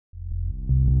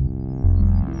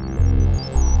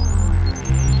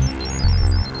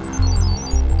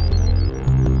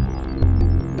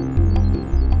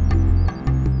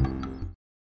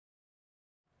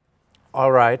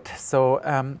All right, so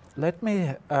let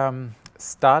me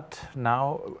start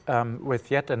now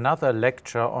with yet another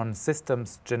lecture on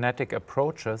systems genetic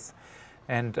approaches.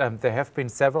 And there have been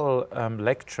several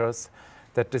lectures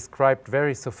that described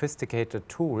very sophisticated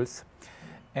tools.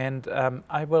 And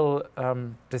I will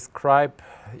describe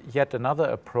yet another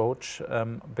approach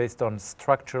based on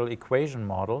structural equation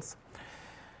models.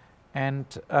 And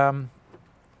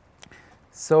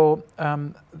so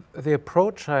the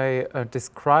approach I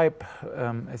describe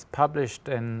is published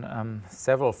in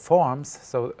several forms.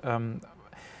 So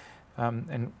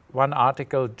in one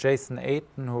article, Jason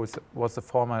Ayton, who was a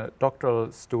former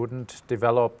doctoral student,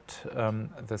 developed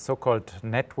the so-called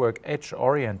network edge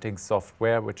orienting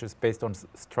software, which is based on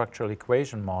structural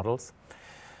equation models.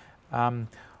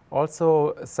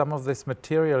 Also, some of this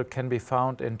material can be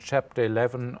found in Chapter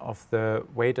 11 of the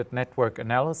Weighted Network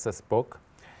Analysis book.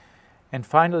 And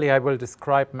finally, I will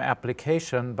describe an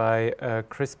application by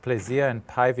Chris Plaisir and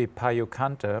Päivi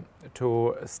Pajukanta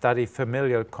to study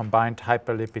familial combined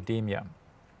hyperlipidemia.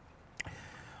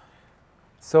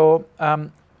 So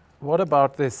what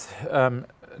about this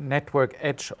network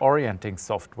edge orienting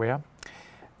software?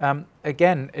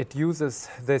 Again, it uses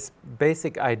this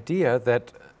basic idea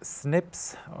that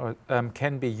SNPs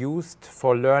can be used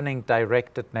for learning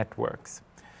directed networks.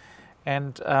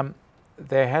 And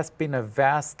there has been a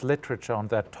vast literature on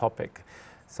that topic.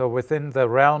 So within the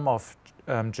realm of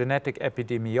genetic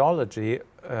epidemiology,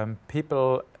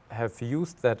 people have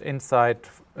used that insight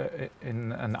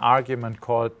in an argument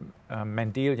called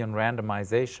Mendelian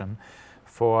randomization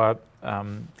for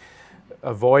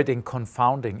avoiding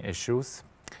confounding issues.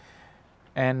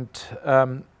 And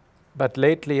but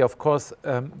lately, of course,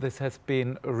 this has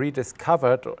been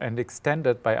rediscovered and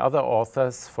extended by other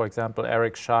authors. For example,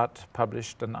 Eric Schad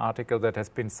published an article that has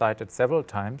been cited several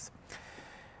times.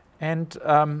 And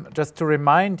just to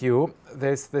remind you,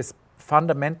 there's this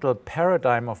fundamental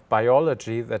paradigm of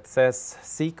biology that says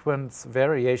sequence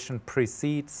variation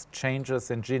precedes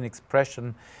changes in gene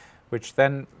expression, which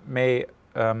then may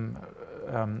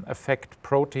affect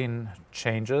protein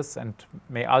changes and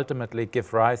may ultimately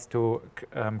give rise to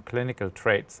clinical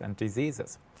traits and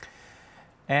diseases.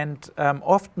 And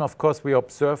often, of course, we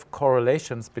observe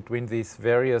correlations between these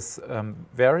various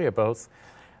variables,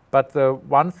 but the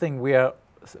one thing we are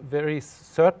very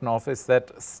certain of is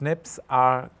that SNPs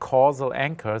are causal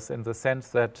anchors, in the sense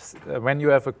that when you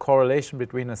have a correlation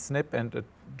between a SNP and a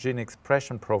gene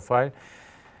expression profile,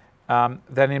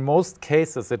 then in most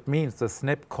cases it means the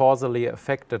SNP causally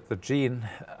affected the gene,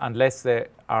 unless there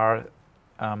are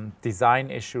design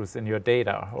issues in your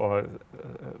data or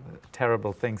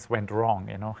terrible things went wrong,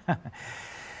 you know.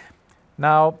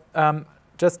 Now,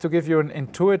 just to give you an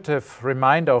intuitive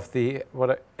reminder of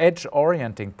what an edge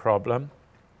orienting problem.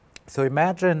 So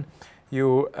imagine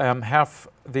you have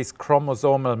these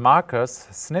chromosomal markers,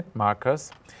 SNP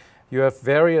markers. You have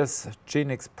various gene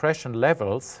expression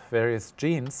levels, various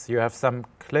genes. You have some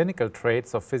clinical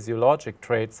traits or physiologic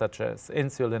traits, such as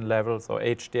insulin levels or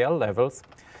HDL levels.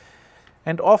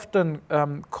 And often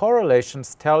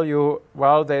correlations tell you,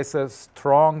 well, there's a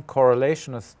strong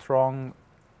correlation, a strong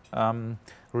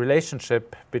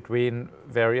relationship between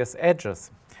various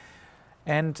edges.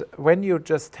 And when you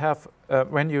just have,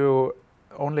 when you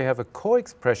only have a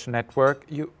co-expression network,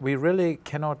 we really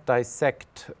cannot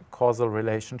dissect causal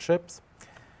relationships.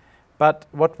 But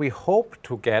what we hope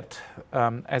to get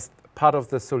as part of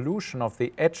the solution of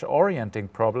the edge orienting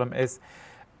problem is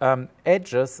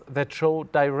edges that show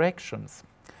directions.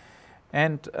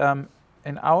 And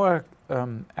in our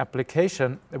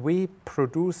application, we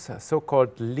produce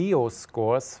so-called LEO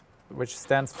scores, which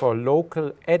stands for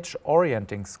local edge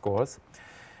orienting scores.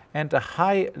 And a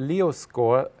high LEO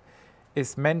score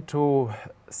is meant to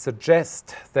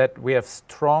suggest that we have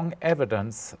strong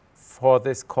evidence for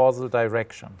this causal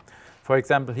direction. For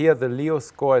example, here the LEO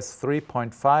score is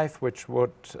 3.5, which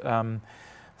would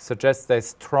suggest there's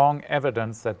strong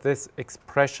evidence that this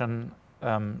expression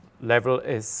level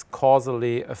is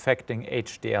causally affecting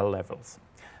HDL levels.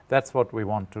 That's what we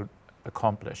want to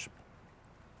accomplish.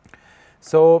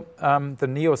 So the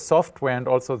NEO software and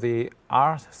also the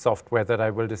R software that I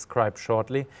will describe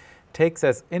shortly takes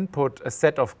as input a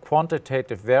set of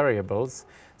quantitative variables.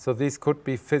 So these could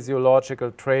be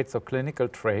physiological traits or clinical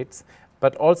traits,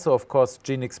 but also, of course,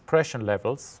 gene expression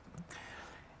levels.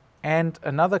 And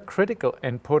another critical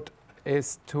input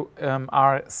is to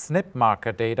our SNP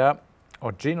marker data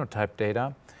or genotype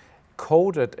data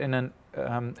coded in a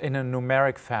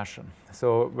numeric fashion.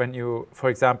 So when you, for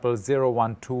example, 0,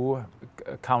 1, 2,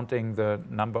 counting the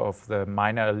number of the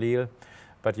minor allele,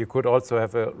 but you could also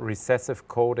have a recessive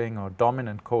coding or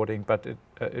dominant coding, but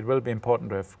it will be important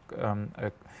to have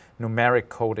a numeric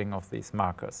coding of these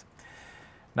markers.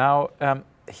 Now,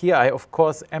 here I of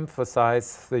course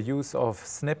emphasize the use of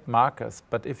SNP markers,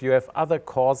 but if you have other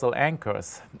causal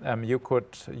anchors, you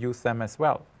could use them as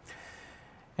well.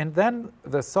 And then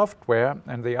the software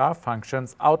and the R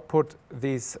functions output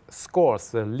these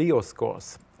scores, the Leo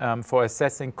scores, for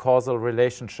assessing causal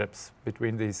relationships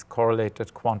between these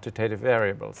correlated quantitative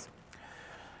variables.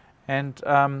 And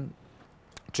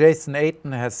Jason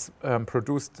Ayton has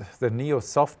produced the NEO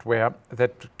software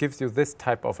that gives you this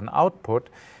type of an output,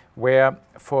 where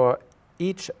for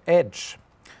each edge,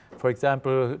 for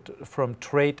example, from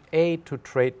trait A to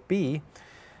trait B,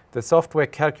 the software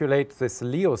calculates this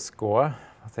Leo score,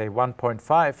 say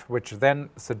 1.5, which then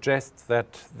suggests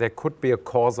that there could be a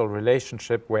causal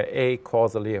relationship where A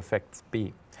causally affects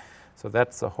B. So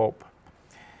that's the hope.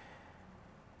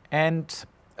 And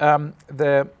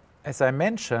as I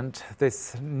mentioned,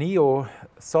 this NEO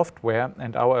software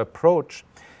and our approach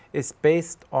is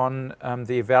based on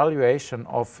the evaluation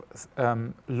of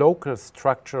local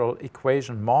structural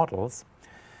equation models.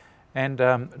 And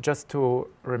just to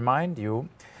remind you,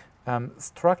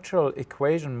 structural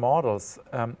equation models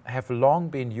have long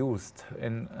been used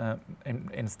in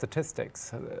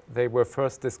statistics. They were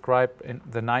first described in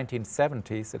the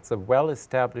 1970s. It's a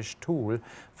well-established tool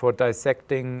for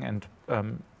dissecting and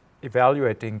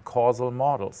evaluating causal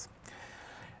models.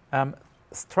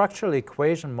 Structural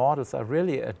equation models are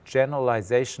really a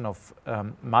generalization of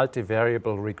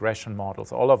multivariable regression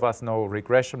models. All of us know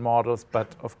regression models,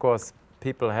 but of course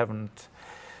people haven't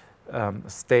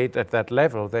stayed at that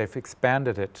level. They've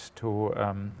expanded it to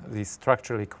these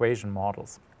structural equation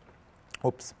models.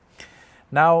 Oops.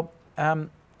 Now,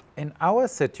 in our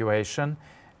situation,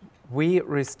 we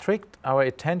restrict our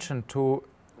attention to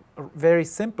very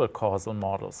simple causal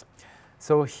models.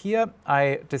 So here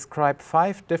I describe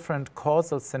 5 different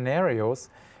causal scenarios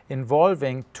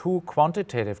involving 2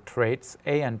 quantitative traits,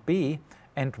 A and B,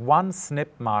 and 1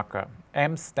 SNP marker.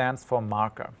 M stands for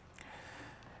marker.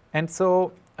 And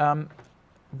so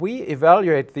we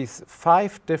evaluate these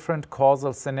 5 different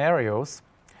causal scenarios.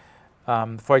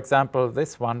 For example,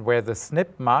 this one where the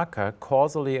SNP marker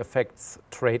causally affects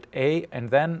trait A, and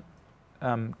then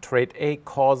trait A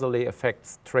causally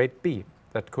affects trait B.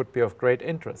 That could be of great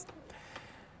interest.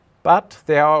 But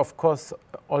there are, of course,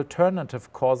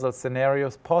 alternative causal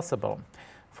scenarios possible.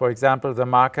 For example, the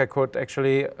marker could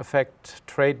actually affect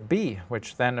trait B,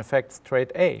 which then affects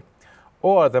trait A.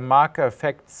 Or the marker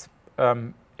affects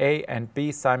A and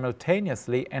B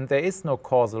simultaneously, and there is no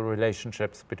causal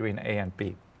relationships between A and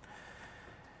B.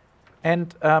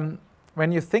 And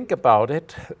when you think about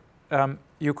it,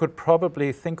 you could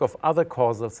probably think of other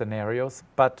causal scenarios,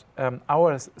 but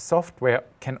our software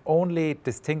can only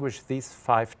distinguish these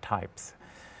 5 types.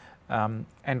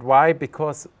 And why?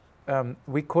 Because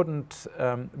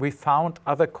we found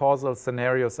other causal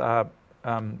scenarios are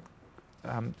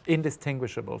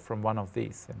indistinguishable from one of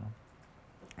these.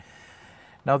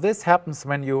 Now this happens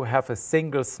when you have a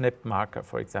single SNP marker,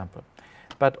 for example.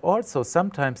 But also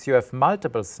sometimes you have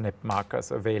multiple SNP markers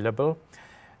available,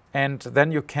 and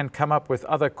then you can come up with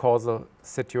other causal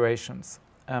situations.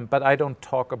 But I don't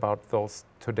talk about those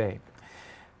today.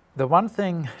 The one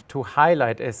thing to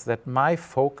highlight is that my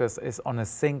focus is on a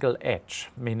single edge,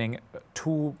 meaning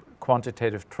 2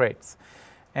 quantitative traits.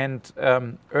 And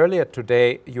earlier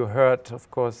today you heard,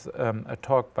 of course, a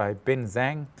talk by Bin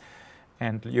Zhang,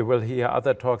 and you will hear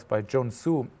other talks by Jun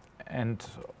Su. And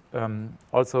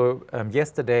also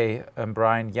yesterday,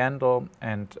 Brian Yandel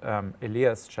and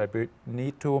Elias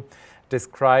Chaibunitu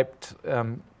described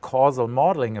causal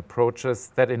modeling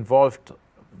approaches that involved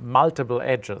multiple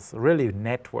edges, really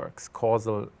networks,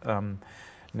 causal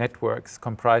networks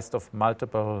comprised of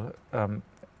multiple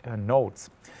nodes.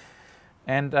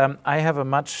 And I have a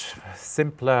much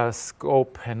simpler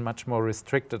scope and much more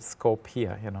restricted scope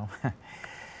here,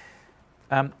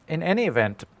 in any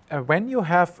event, when you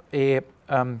have a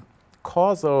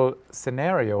causal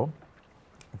scenario,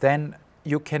 then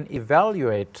you can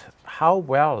evaluate how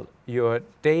well your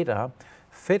data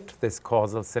fit this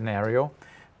causal scenario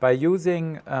by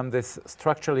using this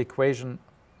structural equation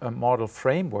model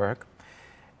framework.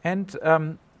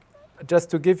 And just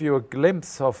to give you a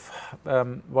glimpse of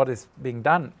what is being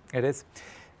done, it is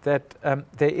that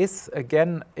there is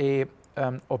again a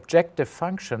objective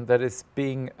function that is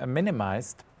being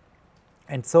minimized.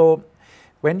 And so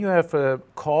when you have a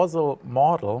causal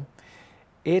model,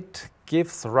 it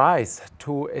gives rise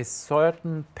to a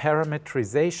certain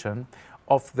parametrization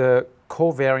of the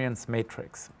covariance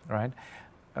matrix, right?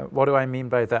 What do I mean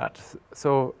by that?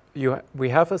 So we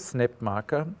have a SNP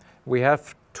marker, we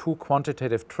have 2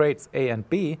 quantitative traits, A and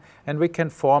B, and we can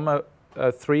form a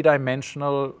a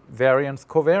three-dimensional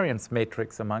variance-covariance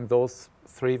matrix among those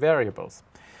three variables.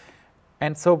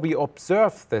 And so we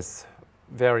observe this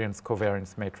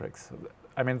variance-covariance matrix.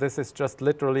 I mean, this is just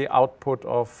literally output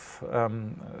of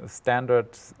standard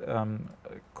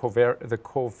the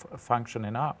cov function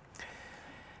in R.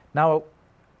 Now,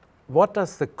 what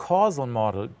does the causal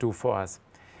model do for us?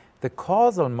 The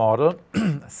causal model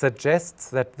suggests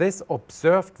that this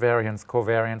observed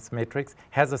variance-covariance matrix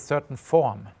has a certain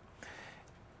form.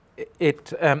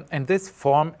 And this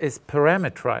form is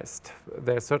parameterized.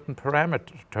 There are certain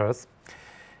parameters.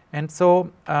 And so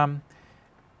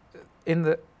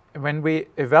when we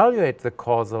evaluate the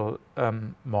causal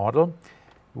model,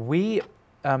 we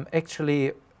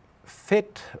actually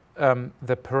fit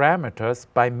the parameters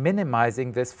by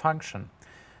minimizing this function.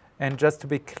 And just to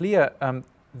be clear,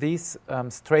 these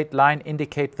straight line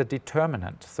indicate the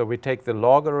determinant. So we take the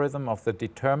logarithm of the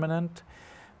determinant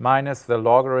minus the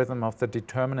logarithm of the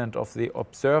determinant of the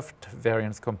observed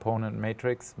variance component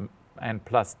matrix and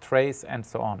plus trace and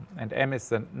so on. And m is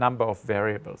the number of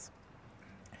variables.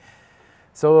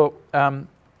 So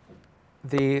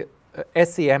the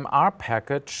SEMR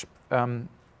package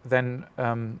then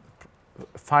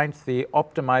finds the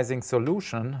optimizing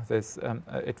solution.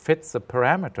 It fits the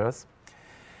parameters.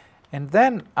 And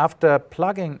then after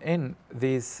plugging in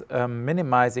these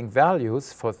minimizing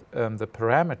values for the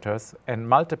parameters and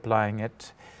multiplying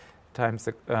it times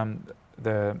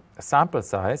the sample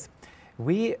size,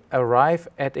 we arrive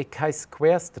at a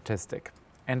chi-square statistic.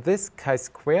 And this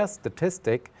chi-square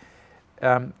statistic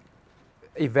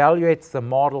evaluates the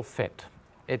model fit.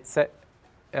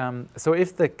 So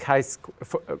if the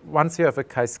once you have a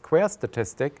chi-square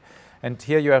statistic, and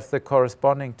here you have the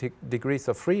corresponding degrees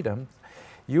of freedom,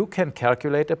 you can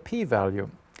calculate a p-value.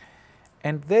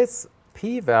 And this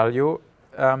p-value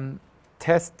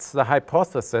tests the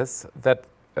hypothesis that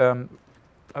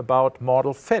about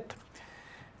model fit,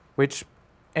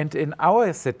 and in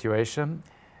our situation,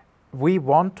 we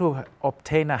want to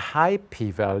obtain a high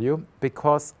p-value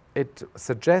because it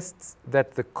suggests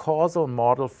that the causal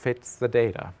model fits the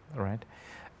data, right?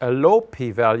 A low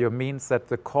p-value means that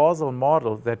the causal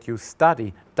model that you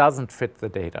study doesn't fit the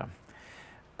data.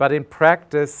 But in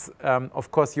practice,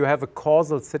 of course, you have a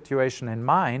causal situation in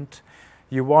mind.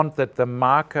 You want that the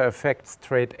marker affects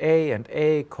trait A and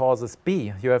A causes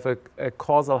B. You have a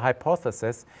causal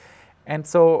hypothesis. And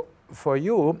so for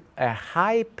you, a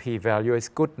high p-value is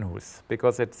good news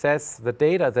because it says the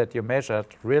data that you measured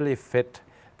really fit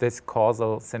this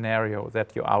causal scenario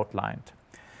that you outlined.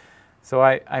 So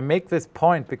I make this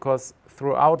point because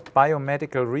throughout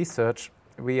biomedical research,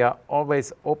 we are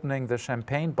always opening the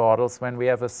champagne bottles when we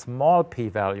have a small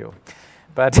p-value.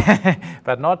 But,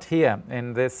 but not here.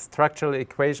 In this structural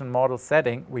equation model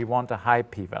setting, we want a high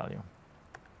p-value.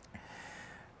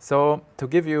 So to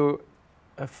give you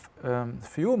a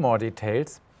few more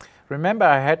details, remember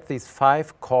I had these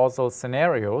 5 causal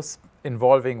scenarios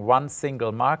involving one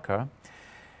single marker.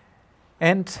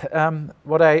 And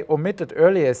what I omitted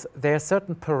earlier is there are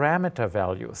certain parameter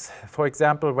values. For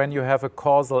example, when you have a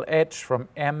causal edge from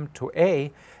M to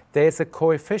A, there's a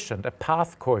coefficient, a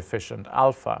path coefficient,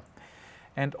 alpha.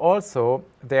 And also,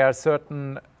 there are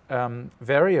certain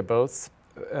variables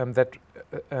that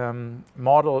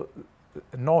model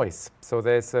noise. So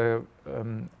there's a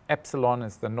epsilon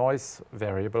is the noise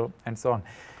variable, and so on.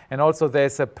 And also,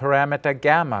 there's a parameter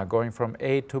gamma going from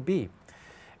A to B.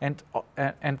 And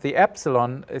the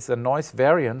epsilon is a noise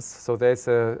variance, so there's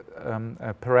a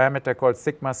parameter called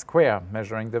sigma square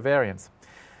measuring the variance.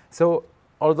 So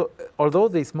although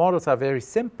these models are very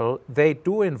simple, they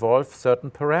do involve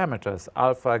certain parameters,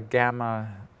 alpha, gamma,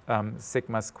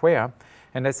 sigma square.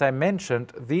 And as I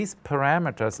mentioned, these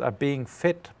parameters are being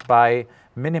fit by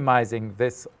minimizing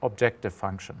this objective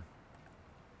function.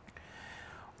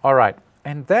 All right,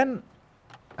 and then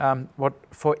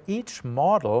for each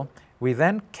model, we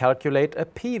then calculate a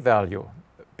p-value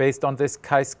based on this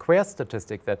chi-square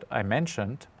statistic that I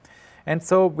mentioned. And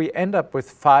so we end up with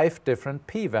 5 different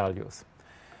p-values.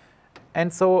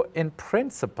 And so in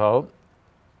principle,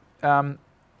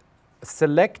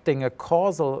 selecting a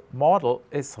causal model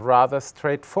is rather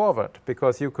straightforward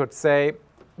because you could say,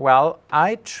 well,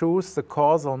 I choose the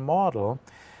causal model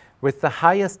with the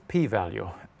highest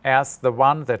p-value as the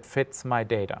one that fits my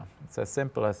data. It's as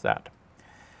simple as that.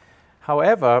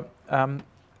 However,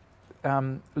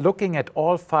 looking at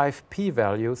all 5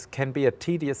 p-values can be a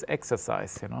tedious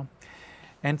exercise, you know.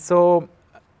 And so,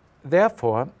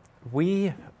 therefore,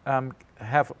 we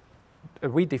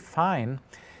define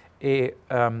a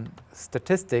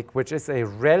statistic which is a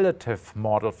relative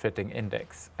model fitting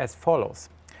index as follows.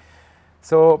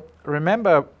 So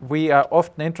remember, we are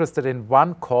often interested in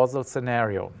one causal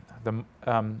scenario. The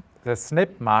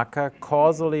SNP marker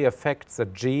causally affects a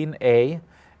gene A,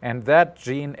 and that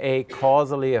gene A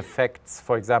causally affects,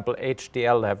 for example,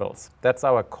 HDL levels. That's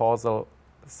our causal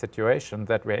situation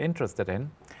that we're interested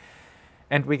in.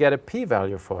 And we get a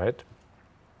p-value for it.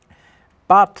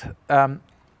 But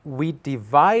we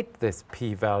divide this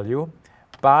p-value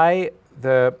by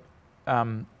the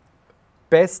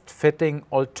best fitting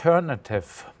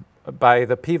alternative, by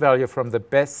the p-value from the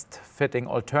best fitting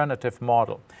alternative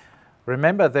model.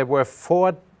 Remember, there were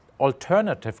 4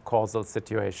 alternative causal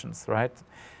situations, right?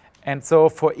 And so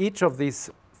for each of these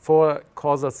 4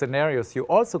 causal scenarios, you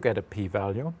also get a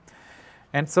p-value.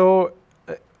 And so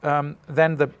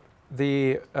then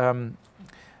the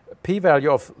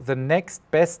p-value of the next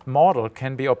best model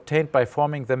can be obtained by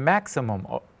forming the maximum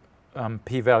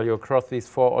p-value across these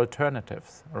 4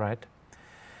 alternatives, right?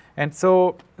 And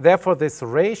so therefore this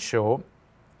ratio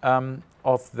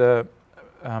of the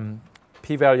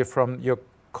p-value from your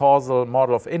causal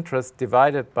model of interest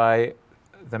divided by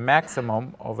the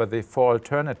maximum over the 4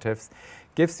 alternatives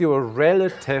gives you a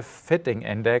relative fitting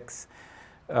index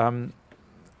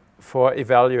for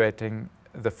evaluating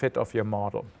the fit of your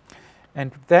model.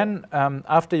 And then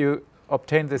after you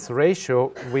obtain this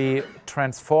ratio, we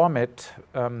transform it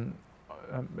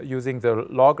using the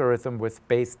logarithm with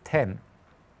base 10.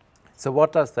 So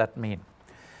what does that mean?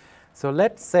 So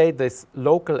let's say this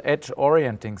local edge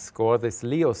orienting score, this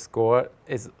Leo score,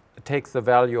 takes the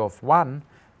value of 1,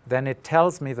 then it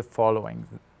tells me the following.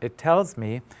 It tells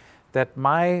me that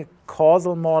my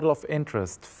causal model of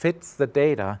interest fits the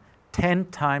data 10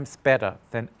 times better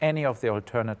than any of the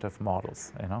alternative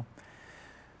models, you know.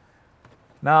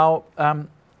 Now,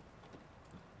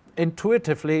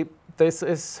 intuitively, this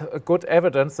is a good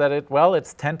evidence that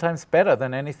it's 10 times better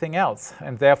than anything else,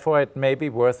 and therefore it may be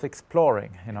worth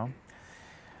exploring, you know.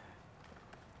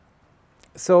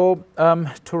 So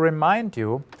to remind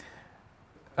you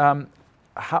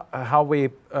how we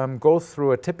go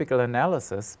through a typical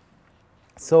analysis.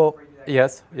 So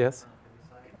yes.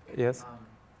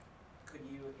 Could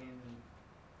you, in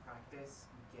practice,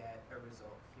 get a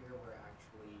result here where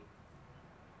actually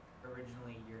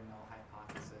originally your null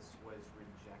hypothesis was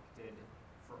rejected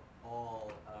for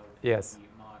all of the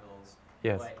models,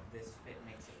 but this fit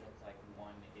makes it look like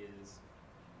one is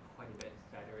quite a bit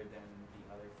better than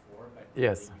the other 4, but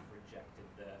really you've rejected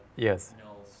the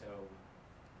null, so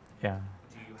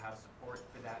do you have support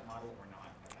for that model or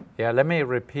not? Yeah, let me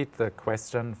repeat the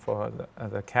question for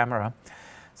the camera.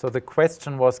 So the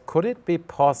question was, could it be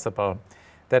possible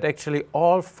that actually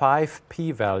all 5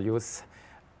 p-values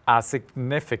are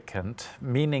significant,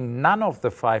 meaning none of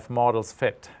the 5 models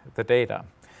fit the data?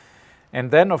 And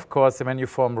then, of course, when you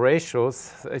form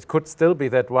ratios, it could still be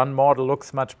that one model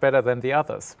looks much better than the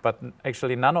others, but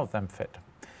actually none of them fit.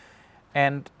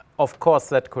 And of course,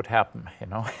 that could happen, you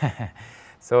know.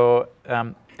 So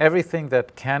everything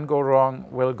that can go wrong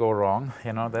will go wrong,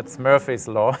 you know. That's Murphy's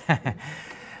law.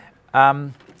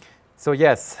 So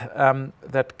yes,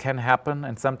 that can happen,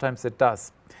 and sometimes it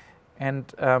does.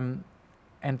 And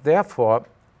therefore,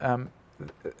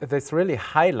 this really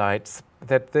highlights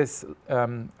that this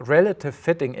relative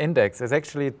fitting index is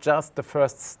actually just the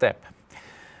first step.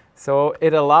 So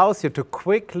it allows you to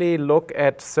quickly look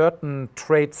at certain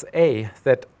traits A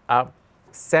that are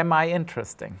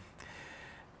semi-interesting.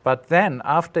 But then,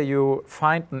 after you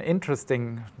find an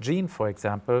interesting gene, for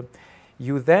example,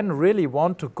 you then really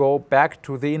want to go back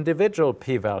to the individual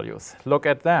p-values, look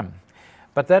at them.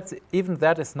 But even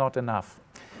that is not enough,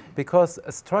 because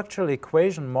structural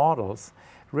equation models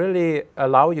really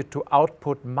allow you to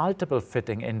output multiple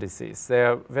fitting indices.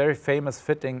 There are very famous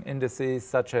fitting indices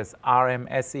such as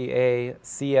RMSEA,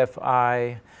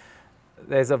 CFI.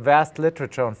 There's a vast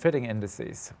literature on fitting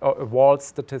indices, Wald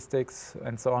statistics,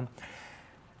 and so on.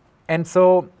 And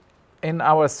so in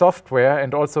our software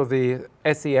and also the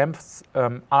SEM's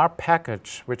R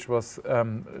package, which was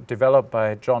developed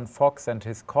by John Fox and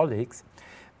his colleagues,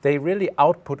 they really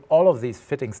output all of these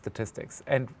fitting statistics.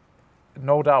 And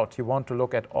no doubt you want to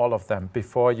look at all of them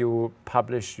before you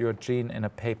publish your gene in a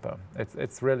paper.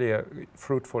 It's really a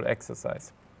fruitful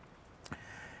exercise.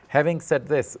 Having said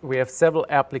this, we have several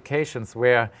applications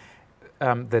where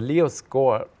the Leo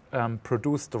score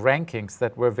produced rankings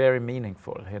that were very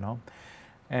meaningful, you know.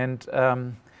 And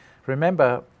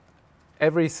remember,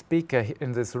 every speaker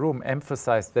in this room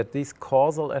emphasized that these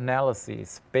causal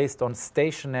analyses based on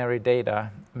stationary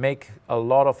data make a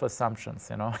lot of assumptions,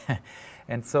 you know.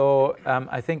 And so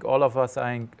I think all of us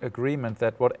are in agreement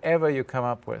that whatever you come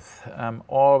up with,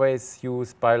 always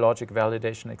use biologic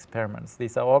validation experiments.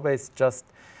 These are always just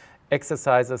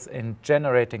exercises in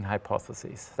generating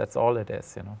hypotheses. That's all it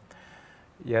is, you know.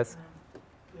 Yes?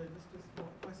 Yeah, just a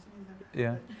small question is that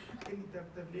Yeah.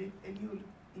 the LU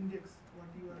index, what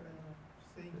you are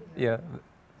saying Yeah. here,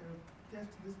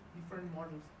 test these different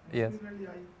models. Yes. Similarly,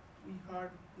 we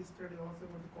heard yesterday also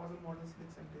about the causal model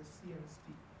selection test,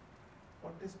 CMST,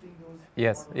 for testing those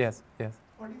Yes, models. yes, yes.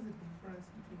 What is the difference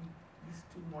between these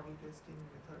two model testing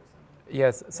methods?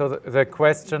 Yes, so the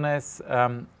question is,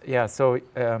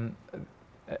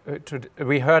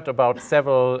 we heard about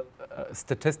several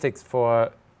statistics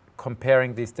for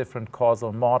comparing these different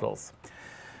causal models.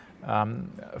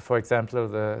 For example,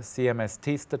 the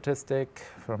CMST statistic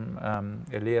from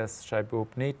Elias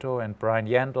Shaibub-Nito and Brian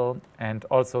Yandel, and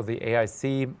also the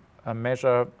AIC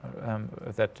measure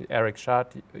that Eric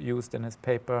Schad used in his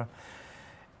paper,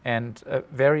 and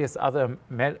various other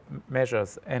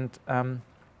measures. And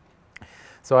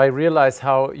so I realize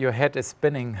how your head is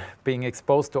spinning being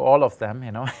exposed to all of them,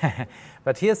 you know.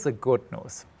 But here's the good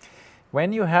news.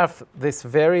 When you have this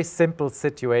very simple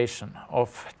situation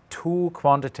of 2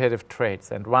 quantitative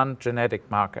traits and 1 genetic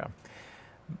marker,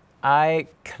 I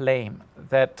claim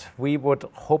that we would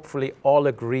hopefully all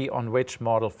agree on which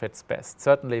model fits best,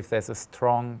 certainly if there's a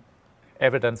strong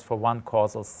evidence for one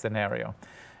causal scenario.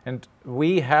 And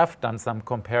we have done some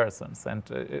comparisons, and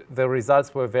the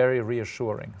results were very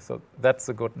reassuring. So that's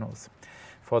the good news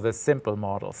for the simple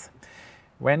models.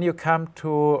 When you come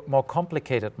to more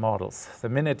complicated models, the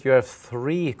minute you have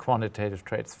 3 quantitative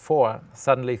traits, 4,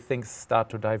 suddenly things start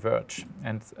to diverge.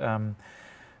 And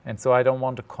so I don't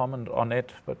want to comment on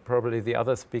it, but probably the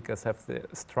other speakers have the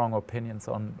strong opinions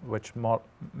on which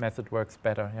method works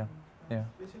better. Yeah. Yeah.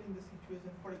 Especially in the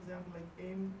situation, for example, like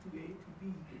M to A to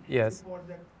B. Yes. For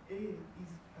that A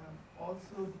is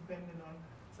also dependent on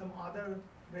some other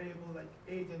variable like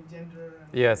age and gender and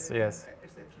yes, yes.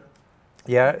 etc.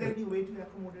 Yeah. Is there any way to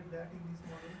accommodate that in this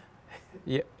model?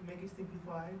 Yeah. To make it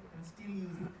simplified and still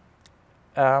use it?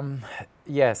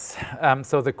 Yes.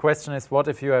 So the question is, what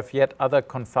if you have yet other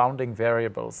confounding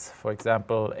variables, for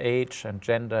example, age and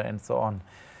gender and so on?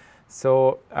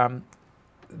 So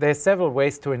there's several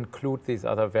ways to include these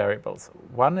other variables.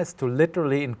 One is to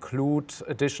literally include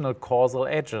additional causal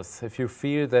edges. If you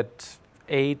feel that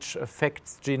age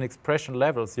affects gene expression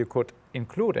levels, you could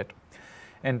include it.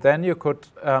 And then you could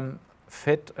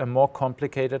fit a more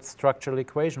complicated structural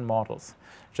equation models.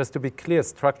 Just to be clear,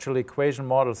 structural equation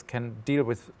models can deal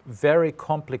with very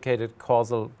complicated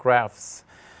causal graphs.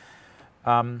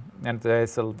 And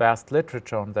there's a vast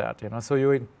literature on that, you know, so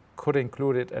you could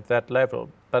include it at that level.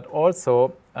 But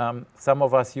also, some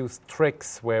of us use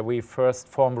tricks where we first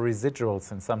form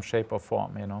residuals in some shape or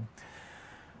form, you know.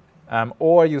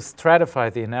 Or you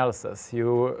stratify the analysis.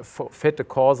 You fit a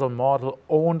causal model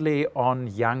only on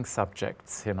young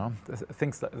subjects, you know.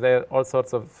 There are all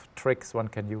sorts of tricks one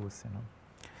can use, you know.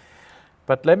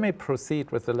 But let me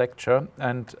proceed with the lecture.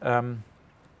 And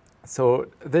so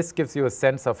this gives you a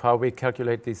sense of how we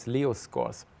calculate these Leo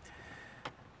scores.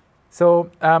 So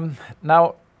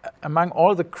now, among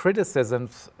all the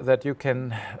criticisms that you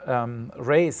can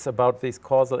raise about these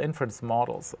causal inference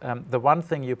models, the one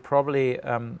thing you probably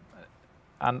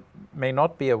may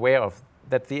not be aware of,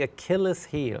 that the Achilles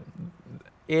heel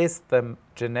is the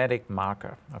genetic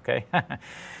marker, okay?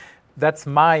 That's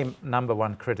my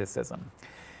 #1 criticism.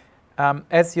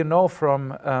 As you know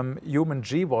from human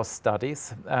GWAS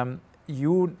studies,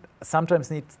 you sometimes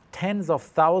need tens of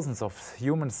thousands of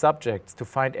human subjects to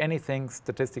find anything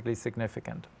statistically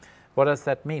significant. What does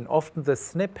that mean? Often the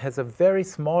SNP has a very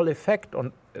small effect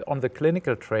on the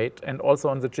clinical trait and also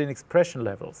on the gene expression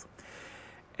levels.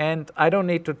 And I don't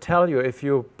need to tell you, if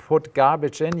you put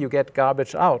garbage in, you get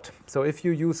garbage out. So if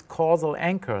you use causal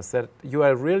anchors that you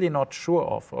are really not sure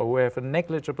of or who have a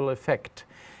negligible effect,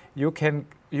 you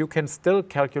can still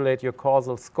calculate your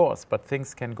causal scores, but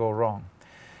things can go wrong.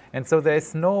 And so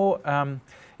there's no,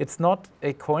 it's not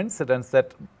a coincidence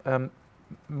that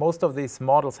most of these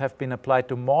models have been applied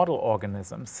to model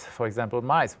organisms, for example,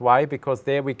 mice. Why? Because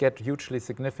there we get hugely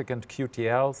significant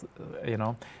QTLs, you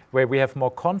know, where we have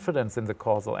more confidence in the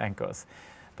causal anchors.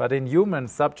 But in human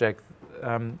subjects,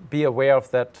 be aware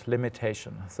of that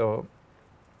limitation. So,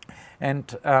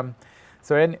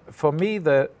 for me,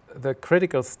 the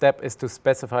critical step is to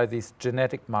specify these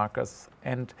genetic markers.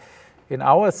 And in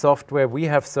our software, we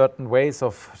have certain ways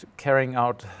of carrying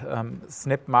out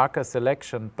SNP marker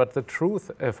selection. But the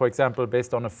truth, for example,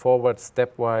 based on a forward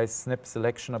stepwise SNP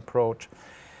selection approach.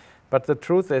 But the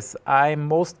truth is, I'm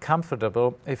most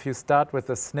comfortable if you start with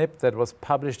a SNP that was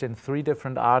published in 3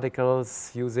 different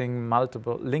articles using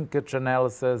multiple linkage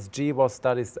analysis, GWAS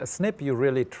studies, a SNP you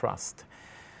really trust.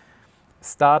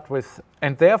 Start with,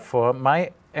 and therefore,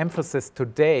 my emphasis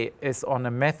today is on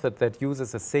a method that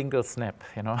uses a single SNP,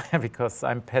 you know, because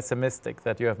I'm pessimistic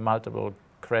that you have multiple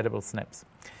credible SNPs.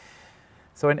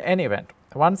 So in any event,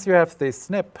 once you have this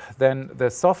SNP, then the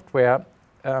software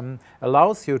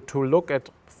allows you to look at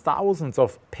thousands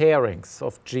of pairings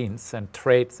of genes and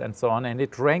traits and so on, and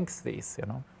it ranks these, you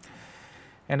know.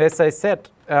 And as I said,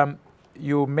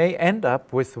 you may end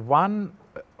up with one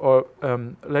or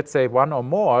let's say one or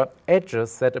more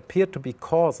edges that appear to be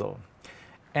causal.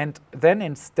 And then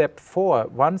in step 4,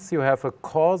 once you have a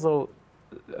causal,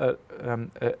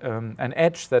 an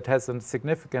edge that has a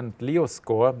significant Leo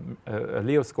score, a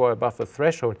Leo score above a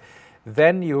threshold,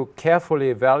 then you carefully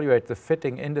evaluate the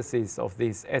fitting indices of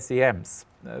these SEMs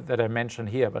that I mentioned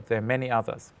here, but there are many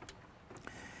others.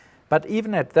 But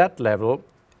even at that level,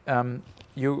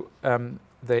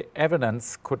 the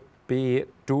evidence could be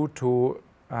due to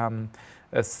a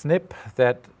SNP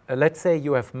that, let's say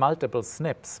you have multiple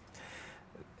SNPs.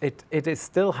 It is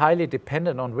still highly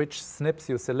dependent on which SNPs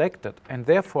you selected. And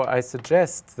therefore, I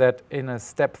suggest that in a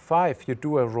step 5, you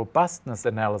do a robustness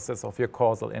analysis of your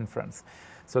causal inference.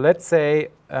 So let's say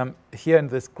here in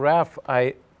this graph,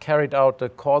 I carried out a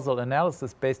causal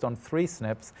analysis based on 3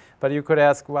 SNPs. But you could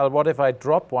ask, well, what if I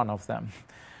drop one of them?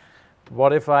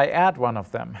 What if I add one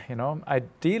of them? You know,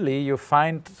 ideally, you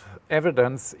find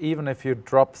evidence even if you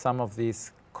drop some of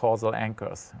these causal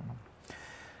anchors.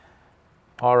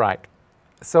 All right.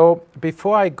 So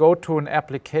before I go to an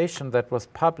application that was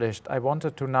published, I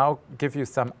wanted to now give you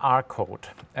some R code.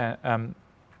 And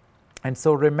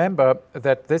so remember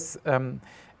that this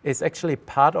is actually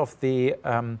part of the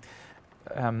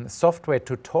software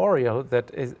tutorial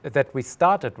that we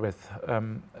started with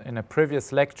in a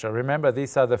previous lecture. Remember,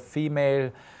 these are the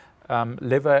female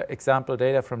liver example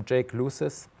data from Jake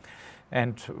Lucis.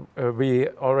 And we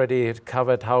already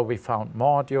covered how we found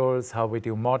modules, how we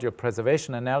do module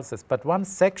preservation analysis. But one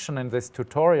section in this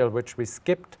tutorial, which we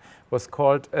skipped, was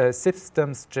called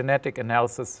Systems Genetic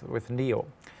Analysis with NEO.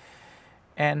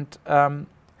 And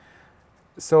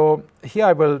so here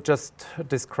I will just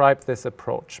describe this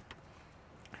approach.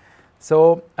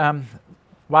 So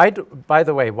by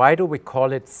the way, why do we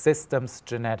call it systems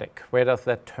genetic? Where does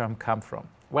that term come from?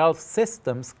 Well,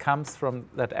 systems comes from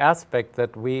that aspect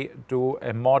that we do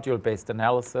a module-based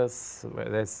analysis.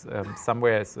 There's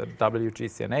somewhere is a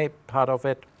WGCNA part of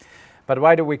it. But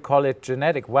why do we call it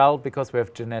genetic? Well, because we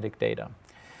have genetic data.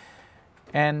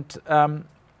 And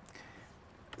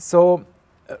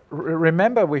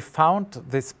remember, we found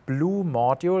this blue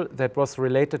module that was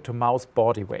related to mouse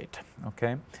body weight,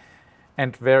 okay,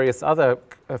 and various other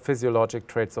physiologic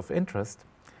traits of interest.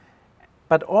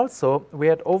 But also, we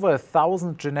had over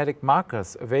 1,000 genetic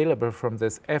markers available from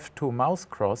this F2 mouse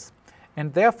cross,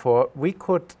 and therefore we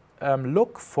could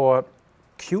look for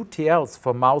QTLs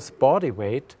for mouse body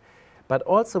weight, but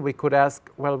also we could ask,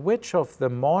 well, which of the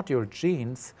module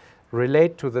genes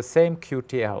relate to the same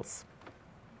QTLs?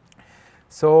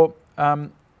 So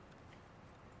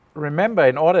remember,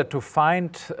 in order to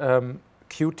find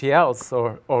QTLs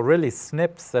or really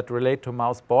SNPs that relate to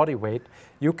mouse body weight,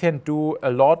 you can do a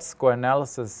lot score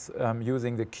analysis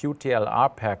using the QTL-R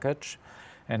package.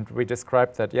 And we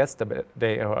described that yesterday.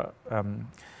 Brian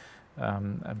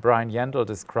Yendel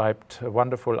described a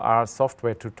wonderful R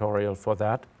software tutorial for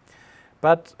that.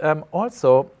 But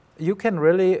also, you can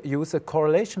really use a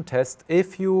correlation test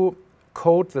if you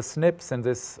code the SNPs in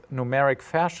this numeric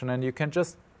fashion, and you can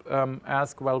just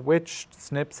ask, well, which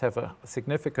SNPs have a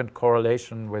significant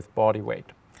correlation with body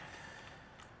weight.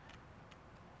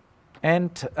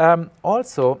 And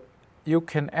also, you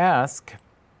can ask,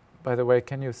 by the way,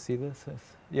 can you see this?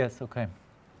 Yes, okay.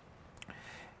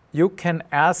 You can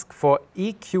ask for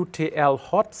eQTL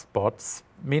hotspots,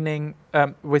 meaning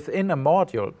within a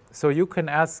module. So you can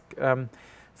ask, on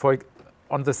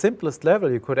the simplest level,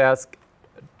 you could ask,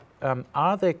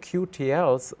 are there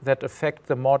QTLs that affect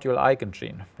the module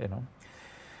eigengene? You know?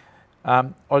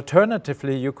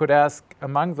 Alternatively, you could ask,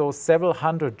 among those several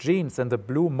hundred genes in the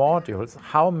blue modules,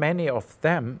 how many of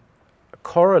them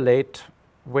correlate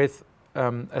with a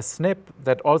SNP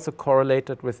that also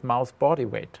correlated with mouse body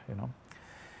weight? You know?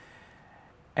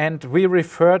 And we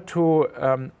refer to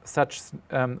to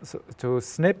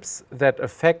SNPs that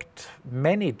affect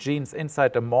many genes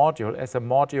inside a module as a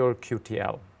module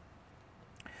QTL.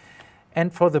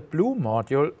 And for the blue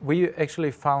module, we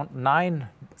actually found 9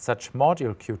 such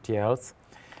module QTLs,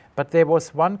 but there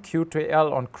was one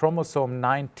QTL on chromosome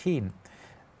 19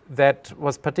 that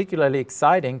was particularly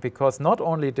exciting because not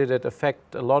only did it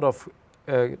affect a lot of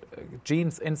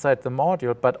genes inside the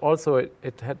module, but also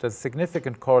it had a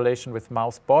significant correlation with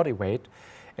mouse body weight.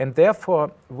 And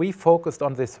therefore, we focused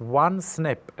on this one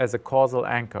SNP as a causal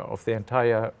anchor of the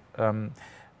entire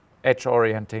edge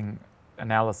orienting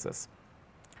analysis.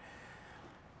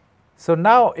 So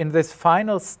now in this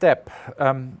final step,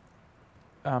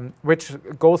 which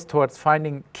goes towards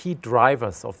finding key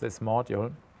drivers of this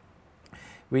module,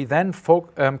 we then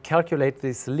calculate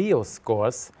these Leo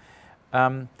scores.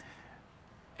 So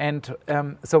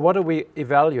what do we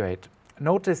evaluate?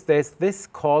 Notice there's this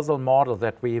causal model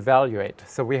that we evaluate.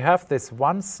 So we have this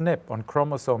one SNP on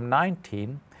chromosome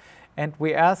 19, and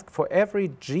we ask for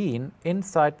every gene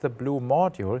inside the blue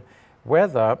module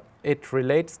whether it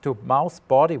relates to mouse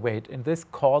body weight in this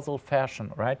causal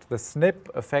fashion, right? The SNP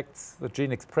affects the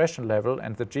gene expression level,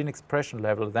 and the gene expression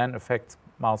level then affects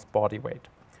mouse body weight.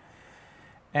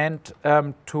 And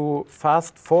to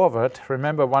fast forward,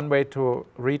 remember one way to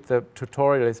read the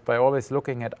tutorial is by always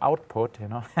looking at output, you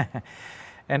know.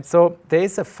 And so there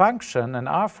is a function, an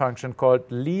R function called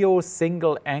Leo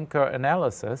single anchor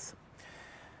analysis,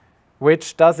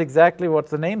 which does exactly what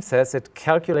the name says. It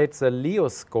calculates a Leo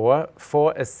score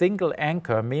for a single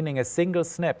anchor, meaning a single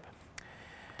SNP.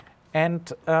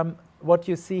 And what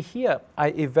you see here, I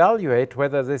evaluate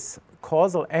whether this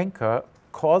causal anchor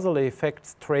causally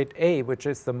affects trait A, which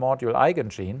is the module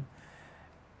eigengene,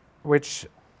 which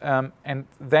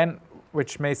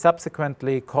may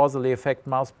subsequently causally affect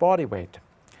mouse body weight.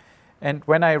 And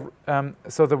when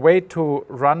so the way to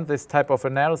run this type of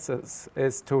analysis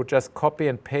is to just copy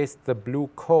and paste the blue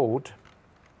code,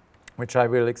 which I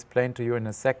will explain to you in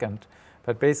a second.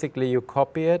 But basically, you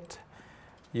copy it,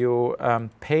 you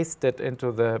paste it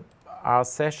into the R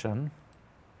session,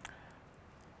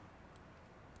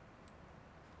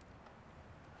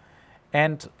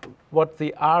 and what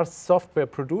the R software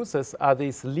produces are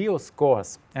these Leo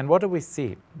scores. And what do we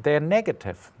see? They're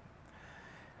negative.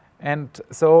 And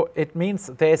so it means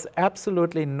there's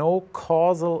absolutely no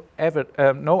causal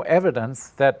no evidence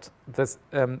that this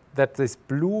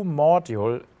blue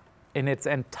module in its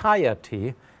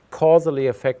entirety causally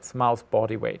affects mouse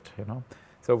body weight. You know,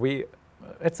 so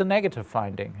it's a negative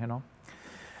finding. You know.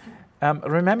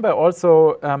 Remember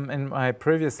also in my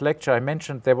previous lecture I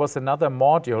mentioned there was another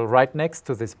module right next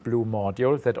to this blue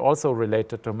module that also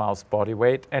related to mouse body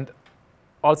weight, and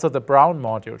also the brown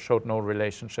module showed no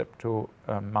relationship to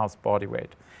mouse body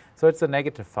weight. So it's a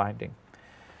negative finding.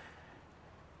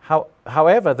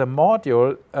 However, the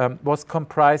module was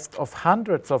comprised of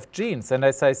hundreds of genes, and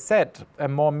as I said, a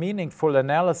more meaningful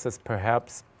analysis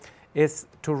perhaps is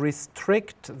to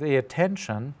restrict the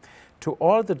attention to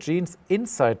all the genes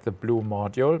inside the blue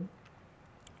module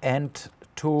and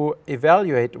to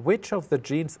evaluate which of the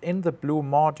genes in the blue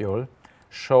module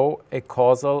show a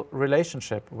causal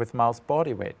relationship with mouse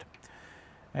body weight.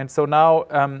 And so now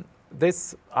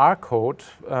this R code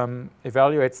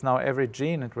evaluates now every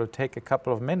gene. It will take a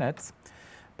couple of minutes.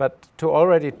 But to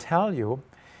already tell you,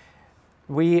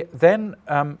 we then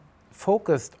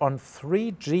focused on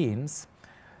 3 genes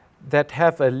that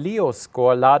have a Leo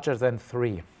score larger than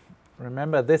 3.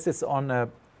 Remember, this is on a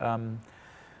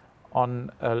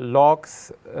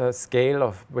logs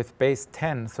scale with base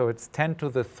 10, so it's 10 to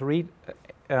the 3.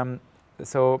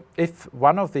 So if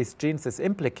one of these genes is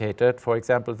implicated, for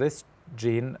example, this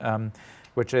gene,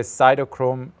 which is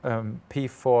cytochrome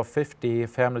P450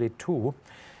 family 2,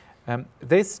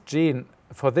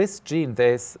 for this gene,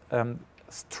 there's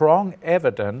strong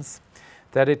evidence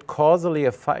that it causally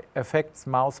affects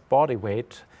mouse body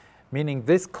weight, meaning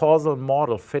this causal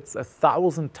model fits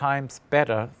 1,000 times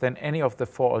better than any of the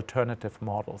 4 alternative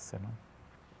models. You know.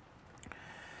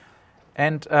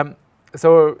 And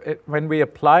so when we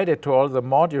applied it to all the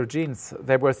module genes,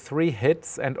 there were 3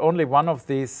 hits, and only one of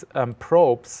these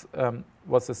probes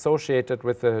was associated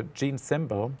with a gene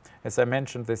symbol. As I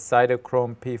mentioned, this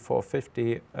cytochrome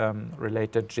P450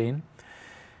 related gene.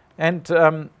 And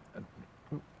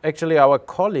actually, our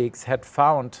colleagues had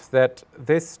found that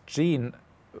this gene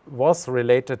was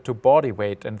related to body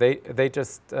weight, and they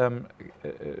just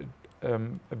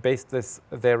based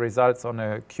their results on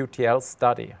a QTL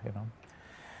study. You know.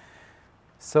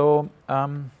 So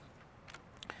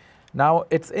now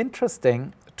it's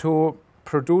interesting to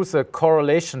produce a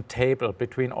correlation table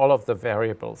between all of the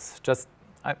variables.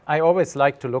 I always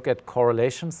like to look at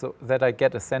correlations so that I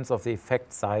get a sense of the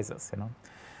effect sizes. You know.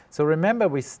 So remember,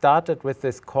 we started with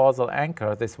this causal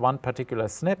anchor, this one particular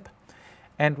SNP,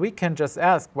 and we can just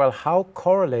ask, well, how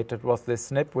correlated was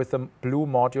this SNP with the blue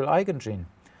module eigengene?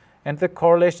 And the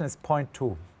correlation is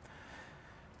 0.2.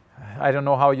 I don't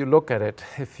know how you look at it.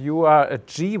 If you are a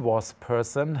GWAS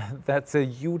person, that's a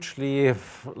huge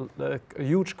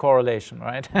correlation,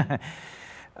 right?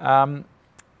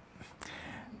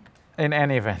 In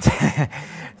any event,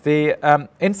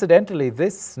 incidentally,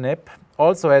 this SNP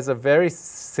also has a very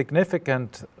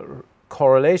significant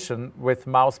correlation with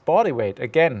mouse body weight.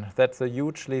 Again, that's a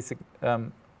huge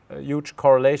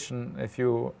correlation if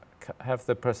you have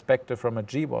the perspective from a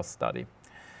GWAS study.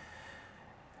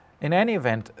 In any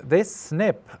event, this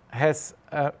SNP has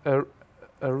a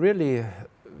really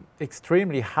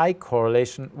extremely high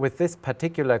correlation with this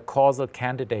particular causal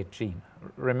candidate gene.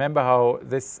 Remember how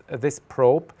this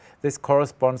probe, this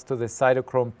corresponds to the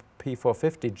cytochrome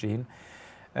P450 gene.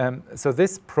 So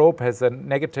this probe has a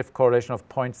negative correlation of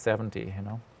 0.70, you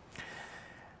know.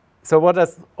 So what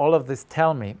does all of this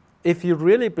tell me? If you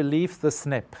really believe the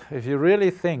SNP, if you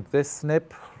really think this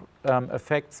SNP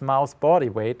affects mouse body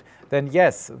weight, then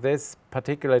yes, this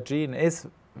particular gene is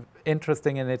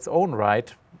interesting in its own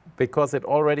right because it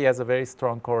already has a very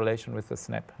strong correlation with the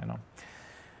SNP, you know.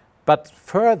 But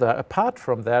further, apart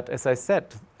from that, as I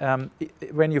said,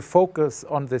 when you focus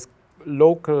on this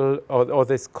local or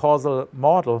this causal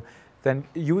model, then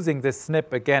using this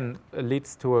SNP again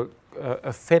leads to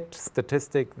a fit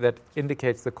statistic that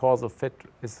indicates the causal fit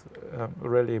is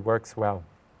really works well.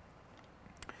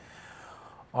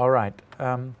 All right.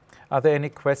 Are there any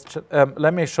questions?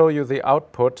 Let me show you the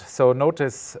output. So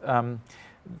notice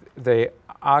the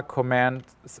R command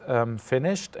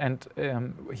finished, and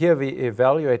here we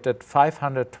evaluated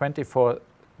 524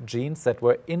 genes that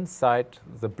were inside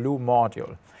the blue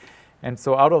module. And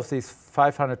so out of these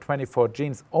 524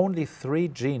 genes, only 3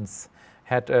 genes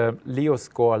had a Leo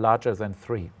score larger than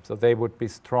 3. So they would be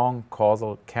strong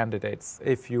causal candidates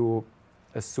if you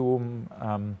assume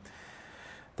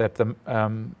that the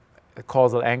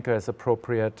causal anchor is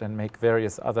appropriate and make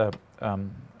various other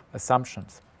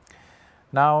assumptions.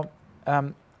 Now,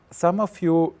 some of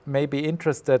you may be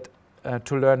interested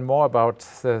to learn more about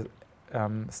the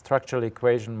structural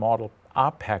equation model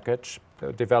R package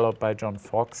developed by John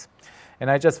Fox. And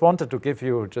I just wanted to give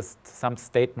you just some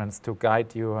statements to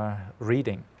guide your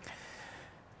reading.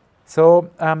 So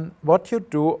what you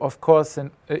do, of course,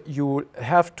 you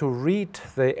have to read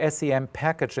the SEM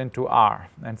package into R.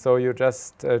 And so you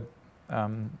just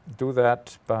do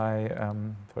that by,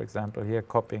 for example, here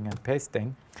copying and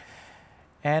pasting.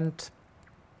 And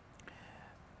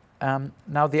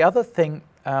now the other thing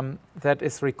that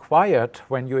is required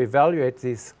when you evaluate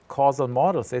these causal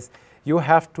models is you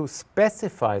have to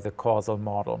specify the causal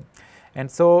model. And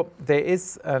so there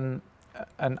is an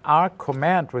R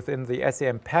command within the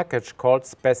SEM package called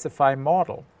specify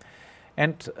model.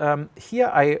 And here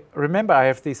I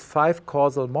have these 5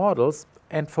 causal models,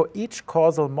 and for each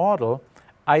causal model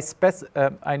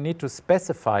I need to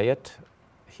specify it,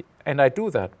 and I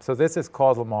do that. So this is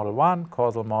causal model 1,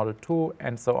 causal model 2,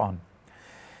 and so on.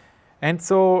 And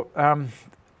so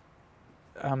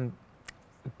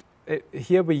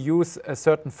here we use a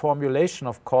certain formulation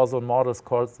of causal models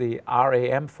called the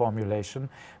RAM formulation.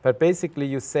 But basically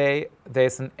you say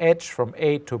there's an edge from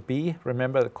A to B.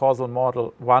 Remember, the causal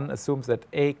model 1 assumes that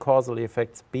A causally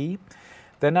affects B.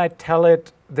 Then I tell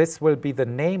it this will be the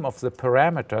name of the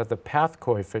parameter, the path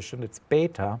coefficient, it's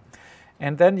beta.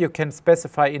 And then you can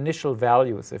specify initial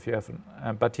values if you have,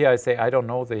 but here I say I don't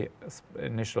know the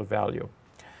initial value.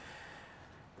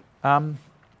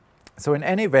 So in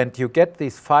any event, you get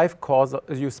these 5 causal,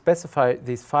 you specify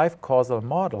these 5 causal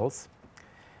models,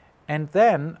 and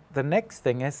then the next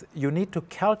thing is you need to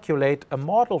calculate a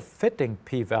model fitting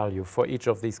p-value for each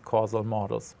of these causal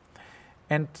models.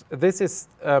 And this is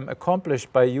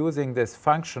accomplished by using this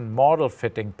function model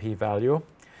fitting p-value,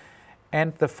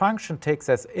 and the function takes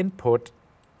as input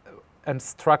a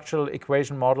structural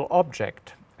equation model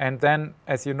object. And then,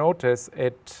 as you notice,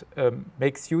 it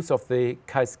makes use of the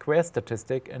chi-square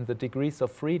statistic and the degrees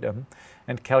of freedom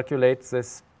and calculates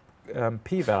this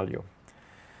p-value.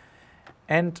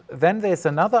 And then there's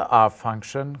another R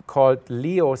function called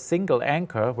Leo single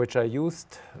anchor, which I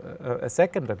used a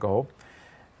second ago.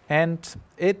 And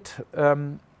it,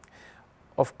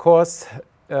 of course,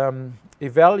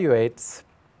 evaluates.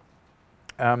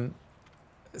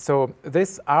 So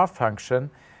this R function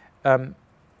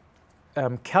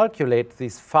calculate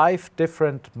these 5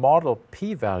 different model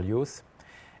p-values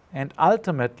and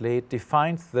ultimately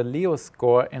defines the Leo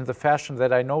score in the fashion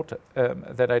that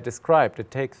I described. It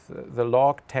takes the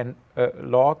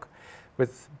log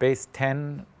with base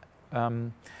 10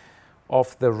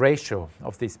 of the ratio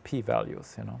of these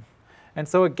p-values, you know. And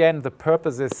so again, the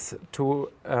purpose is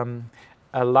to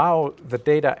allow the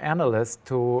data analyst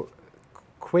to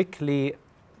quickly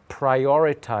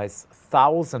prioritize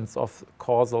thousands of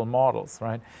causal models,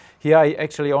 right? Here I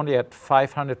actually only had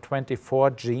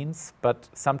 524 genes, but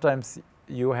sometimes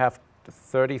you have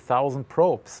 30,000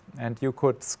 probes, and you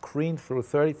could screen through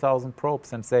 30,000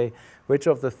 probes and say, which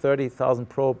of the 30,000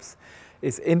 probes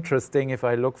is interesting if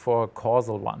I look for a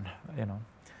causal one, you know.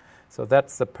 So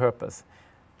that's the purpose.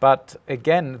 But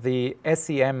again, the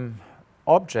SEM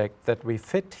object that we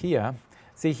fit here,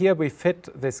 see here we fit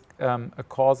this a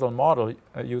causal model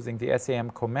using the SEM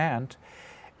command,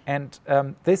 and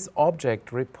this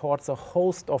object reports a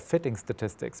host of fitting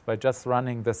statistics by just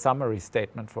running the summary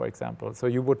statement, for example. So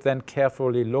you would then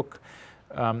carefully look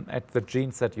at the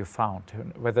genes that you found,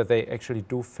 whether they actually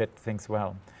do fit things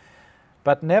well.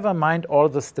 But never mind all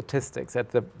the statistics. At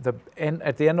the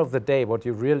end of the day, what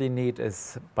you really need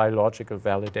is biological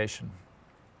validation.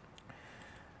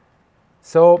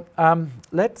 So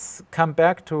let's come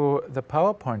back to the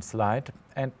PowerPoint slide.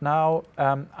 And now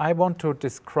I want to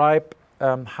describe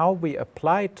how we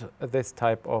applied this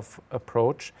type of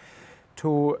approach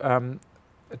to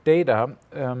data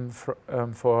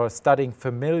for studying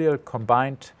familial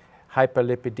combined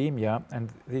hyperlipidemia.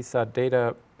 And these are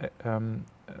data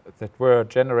that were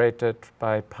generated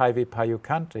by Päivi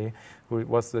Päiväkanti, who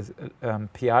was the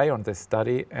PI on this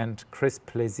study, and Chris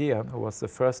Plaisir, who was the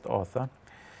first author.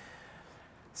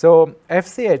 So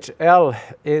FCHL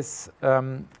is,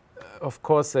 of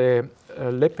course, a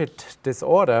lipid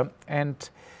disorder, and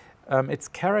it's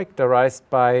characterized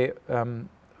by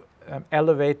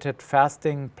elevated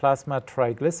fasting plasma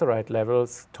triglyceride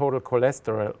levels, total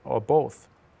cholesterol, or both.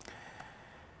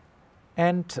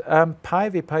 And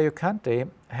Päivi Päiväkanti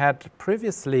had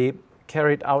previously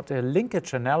carried out a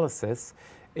linkage analysis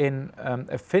in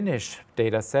a Finnish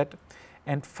data set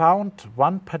and found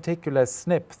one particular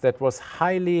SNP that was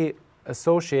highly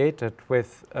associated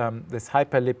with this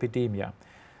hyperlipidemia.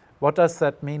 What does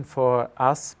that mean for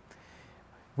us?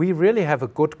 We really have a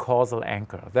good causal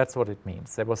anchor. That's what it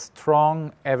means. There was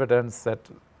strong evidence that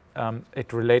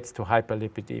it relates to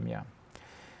hyperlipidemia.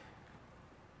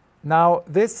 Now,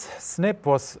 this SNP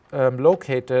was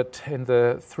located in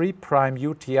the 3'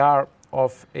 UTR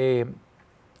of a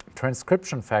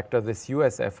transcription factor, this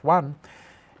USF1,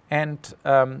 and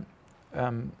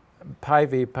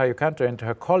Päivi Päiväkanti and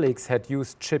her colleagues had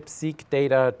used ChIP-seq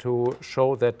data to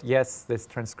show that, yes, this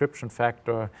transcription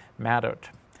factor mattered.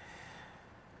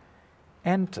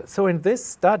 And so in this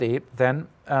study, then,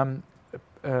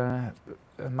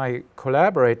 my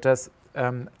collaborators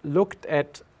looked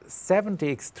at 70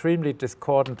 extremely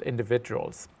discordant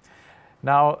individuals.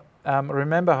 Now,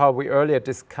 remember how we earlier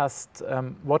discussed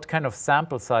what kind of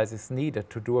sample size is needed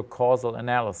to do a causal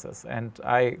analysis. And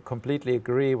I completely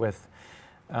agree with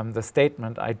the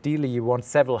statement, ideally you want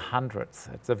several hundreds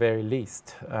at the very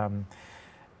least.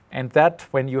 And that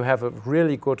when you have a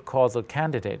really good causal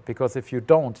candidate, because if you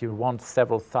don't, you want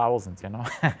several thousand, you know.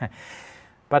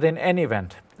 But in any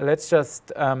event, let's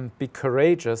just be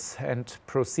courageous and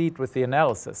proceed with the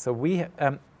analysis. So we,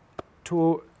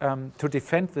 to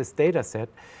defend this data set,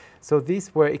 so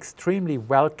these were extremely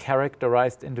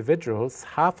well-characterized individuals.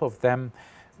 Half of them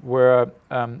were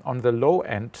on the low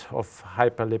end of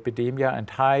hyperlipidemia, and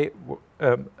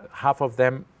half of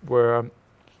them were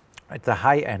at the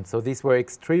high end. So these were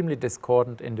extremely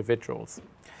discordant individuals.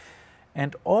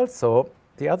 And also,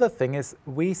 the other thing is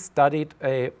we studied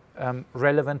a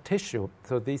relevant tissue.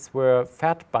 So these were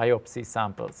fat biopsy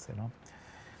samples, you know.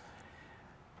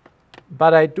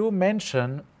 But I do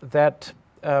mention that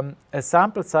a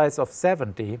sample size of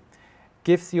 70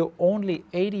 gives you only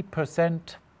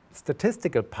 80%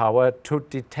 statistical power to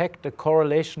detect a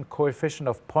correlation coefficient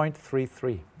of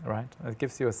 0.33, right? That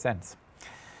gives you a sense.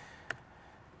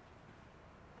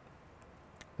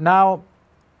 Now,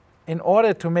 in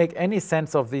order to make any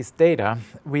sense of these data,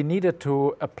 we needed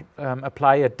to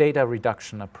apply a data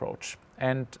reduction approach.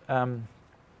 And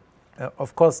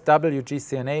of course,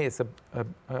 WGCNA is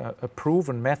a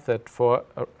proven method for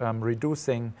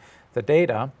reducing the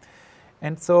data.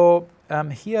 And so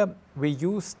here we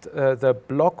used the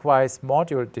blockwise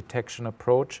module detection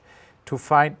approach to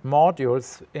find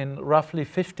modules in roughly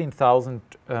 15,000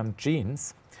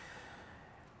 genes.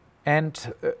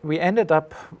 And we ended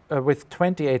up with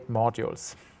 28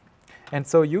 modules. And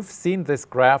so you've seen this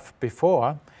graph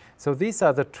before. So these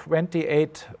are the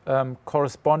 28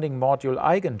 corresponding module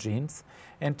eigengenes.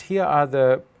 And here are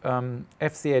the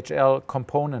FCHL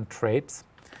component traits.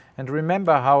 And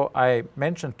remember how I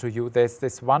mentioned to you, there's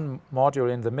this one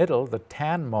module in the middle, the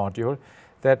TAN module,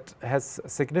 that has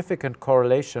significant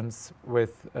correlations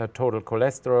with total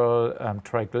cholesterol,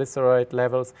 triglyceride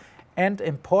levels, and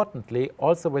importantly,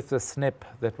 also with the SNP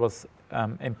that was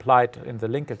implied in the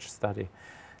linkage study.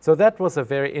 So that was a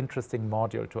very interesting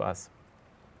module to us.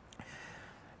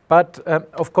 But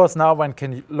of course, now one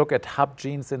can look at hub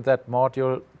genes in that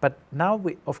module. But now,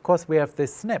 of course, we have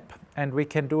this SNP, and we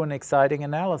can do an exciting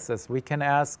analysis. We can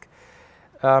ask,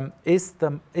 is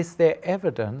there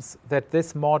evidence that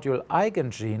this module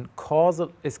eigengene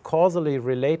is causally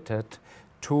related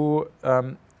to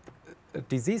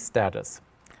disease status?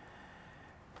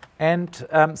 And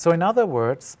so in other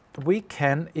words, we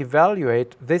can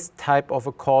evaluate this type of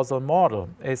a causal model.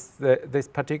 Is this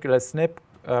particular SNP,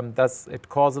 does it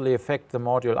causally affect the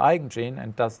module eigengene,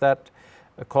 and does that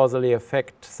causally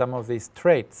affect some of these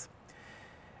traits?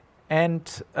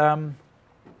 And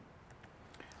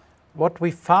what we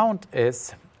found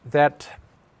is that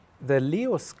the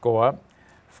Leo score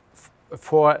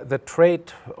for the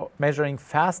trait measuring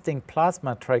fasting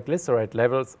plasma triglyceride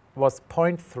levels was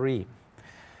 0.3.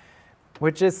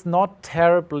 which is not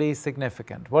terribly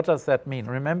significant. What does that mean?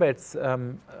 Remember, it's a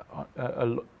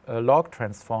log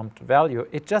transformed value.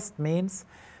 It just means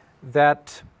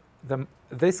that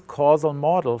this causal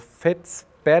model fits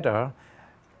better,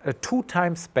 2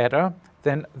 times better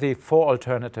than the 4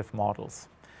 alternative models.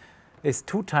 Is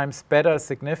 2 times better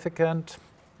significant?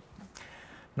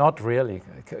 Not really.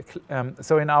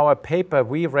 So in our paper,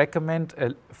 we recommend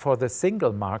for the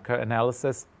single marker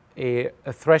analysis a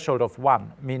threshold of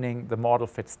 1, meaning the model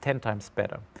fits 10 times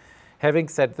better. Having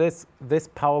said this, this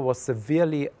study was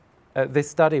severely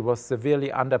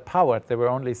underpowered. There were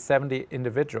only 70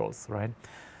 individuals, right?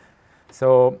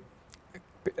 So,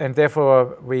 and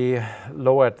therefore we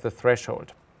lowered the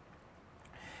threshold.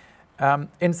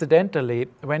 Incidentally,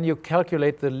 when you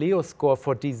calculate the Leo score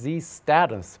for disease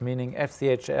status, meaning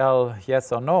FCHL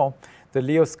yes or no, the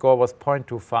Leo score was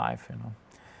 0.25.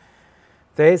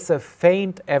 There is a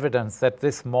faint evidence that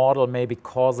this model may be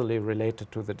causally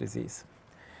related to the disease.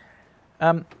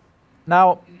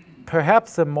 Now,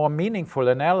 perhaps a more meaningful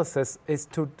analysis is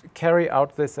to carry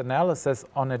out this analysis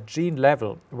on a gene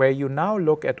level, where you now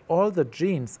look at all the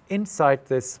genes inside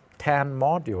this TAN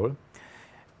module,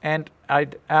 and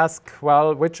I'd ask,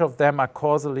 well, which of them are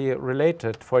causally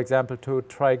related, for example, to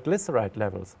triglyceride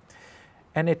levels?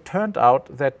 And it turned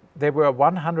out that there were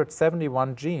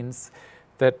 171 genes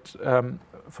that,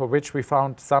 for which we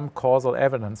found some causal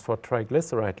evidence for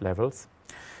triglyceride levels.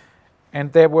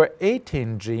 And there were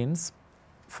 18 genes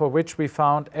for which we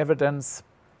found evidence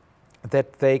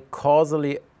that they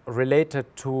causally related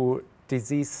to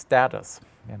disease status,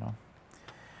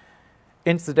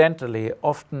 Incidentally,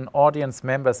 often audience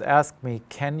members ask me,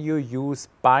 can you use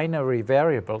binary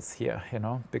variables here,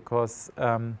 because,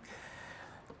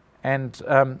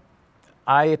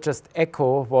 I just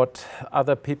echo what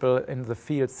other people in the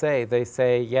field say. They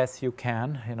say, yes, you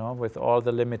can, with all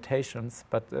the limitations,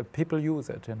 but people use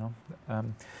it,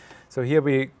 So here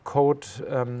we code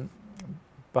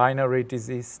binary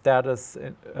disease status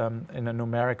in a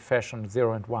numeric fashion,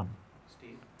 0 and 1.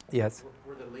 Steve? Yes?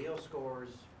 Were the Leo scores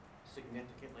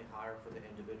significantly higher for the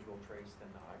individual traits than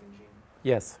the eigengene?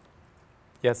 Yes.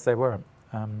 Yes, they were.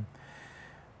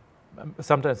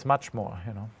 Sometimes much more,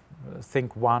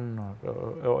 Think 1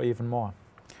 or even more.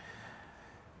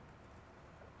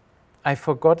 I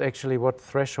forgot actually what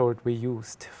threshold we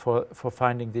used for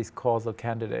finding these causal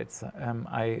candidates.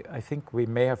 I think we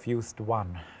may have used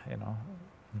 1,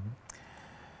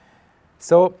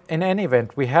 So in any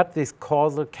event, we had these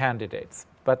causal candidates,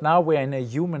 but now we're in a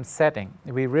human setting.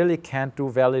 We really can't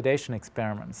do validation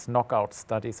experiments, knockout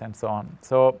studies, and so on.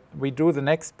 So we do the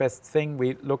next best thing.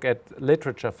 We look at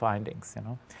literature findings,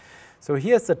 So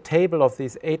here's a table of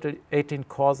these 18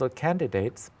 causal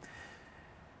candidates.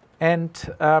 And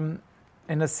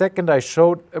in a second, I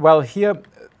showed, well, here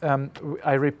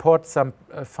I report some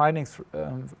findings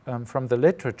from the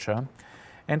literature.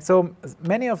 And so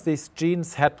many of these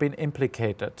genes had been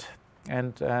implicated.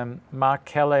 And Mark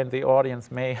Keller in the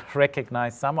audience may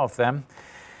recognize some of them.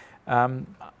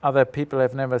 Other people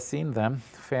have never seen them,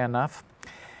 fair enough.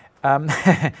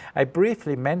 I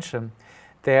briefly mentioned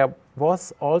there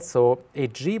was also a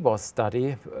GBOS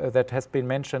study that has been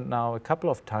mentioned now a couple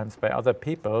of times by other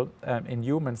people in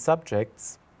human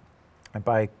subjects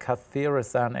by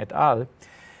Kathirasan et al.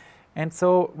 And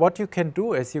so what you can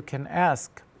do is you can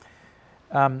ask,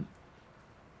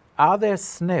 are there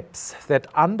SNPs that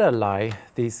underlie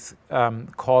these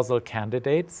causal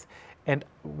candidates? And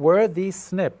were these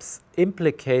SNPs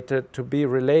implicated to be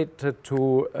related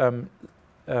to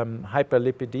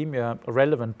hyperlipidemia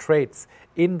relevant traits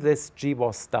in this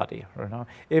GBOS study?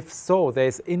 If so,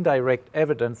 there's indirect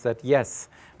evidence that yes,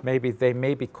 maybe they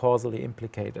may be causally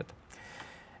implicated.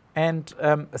 And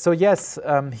so yes,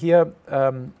 here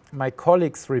my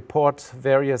colleagues report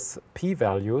various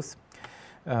p-values.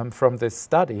 from this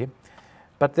study.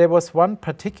 But there was one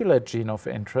particular gene of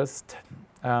interest.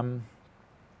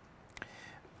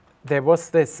 There was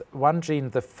this one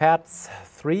gene, the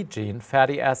FATS3 gene,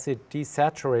 fatty acid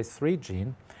desaturase 3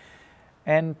 gene,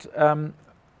 and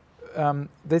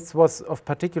this was of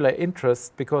particular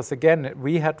interest because, again,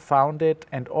 we had found it,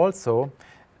 and also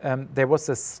there was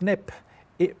a SNP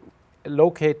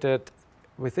located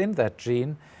within that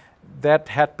gene that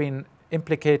had been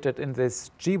implicated in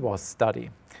this GWAS study.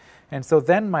 And so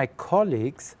then my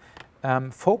colleagues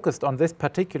focused on this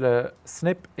particular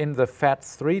SNP in the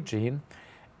FATS3 gene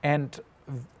and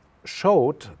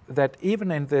showed that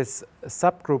even in this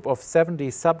subgroup of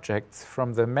 70 subjects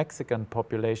from the Mexican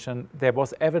population, there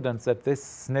was evidence that this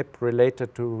SNP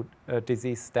related to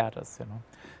disease status.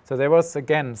 So there was,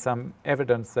 again, some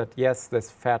evidence that, yes,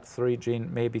 this FAT3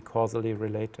 gene may be causally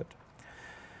related.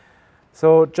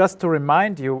 So just to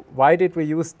remind you, why did we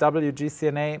use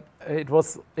WGCNA? It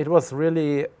was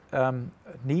really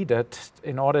needed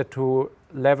in order to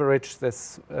leverage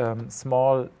this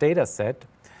small data set.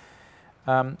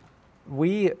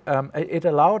 It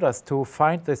allowed us to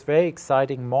find this very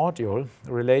exciting module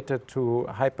related to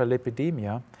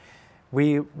hyperlipidemia.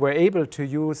 We were able to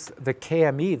use the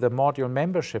KME, the module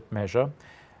membership measure,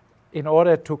 in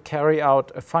order to carry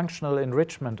out a functional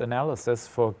enrichment analysis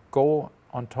for Go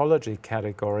ontology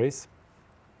categories.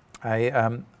 I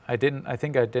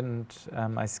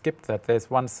skipped that. There's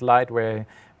one slide where I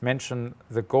mention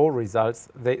the Go results.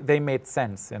 They made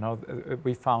sense.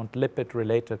 We found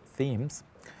lipid-related themes.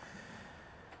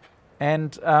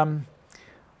 And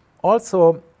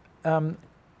also,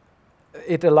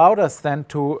 it allowed us then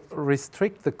to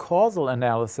restrict the causal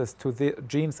analysis to the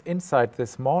genes inside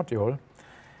this module.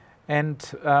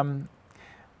 And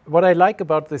what I like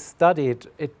about this study,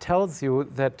 it tells you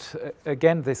that,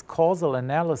 again, this causal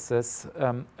analysis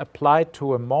applied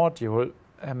to a module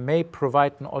may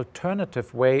provide an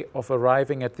alternative way of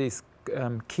arriving at these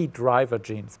key driver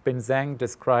genes. Bin Zhang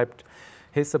described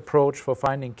his approach for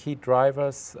finding key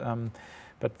drivers,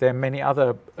 but there are many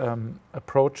other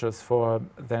approaches for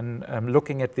then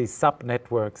looking at these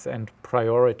sub-networks and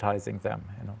prioritizing them.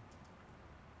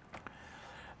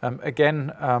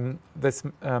 Again,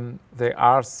 the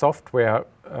R software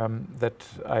that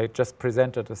I just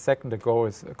presented a second ago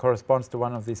corresponds to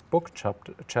one of these book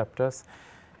chapters.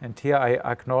 And here I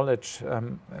acknowledge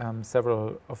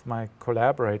several of my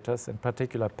collaborators, in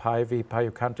particular Päivi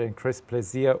Päijykanta and Chris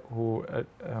Plaisir, who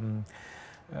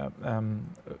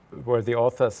were the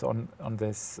authors on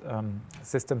this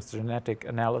systems genetic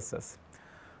analysis.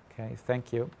 Okay,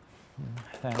 thank you.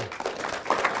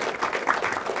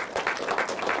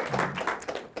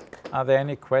 Are there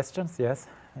any questions? Yes?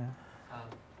 Yeah.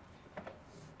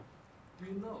 Do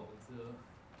you know the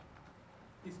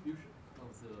distribution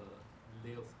of the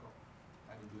Leo score?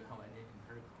 I mean, do you have any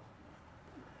empirical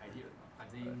idea? Are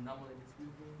they normally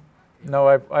distributed? No,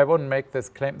 I wouldn't make this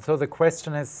claim. So the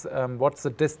question is, what's the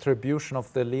distribution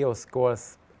of the Leo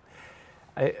scores?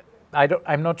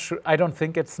 I'm not sure. I don't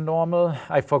think it's normal.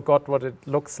 I forgot what it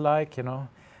looks like.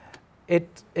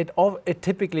 It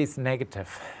typically is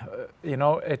negative.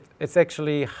 It's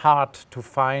actually hard to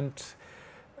find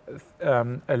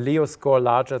a Leo score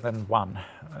larger than 1.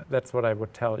 That's what I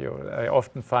would tell you. I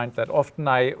often find that. Often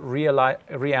I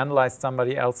reanalyze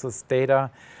somebody else's data,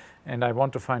 and I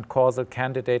want to find causal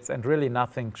candidates, and really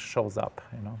nothing shows up.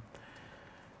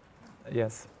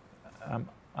 Yes.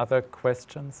 Other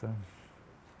questions?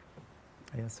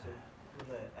 Yes. So in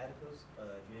the adipose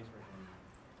gene expression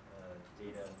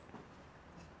data,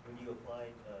 when you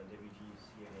applied WGCNA, did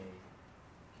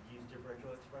you use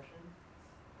differential expression?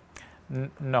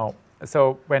 No.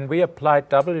 So when we applied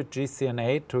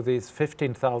WGCNA to these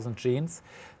 15,000 genes,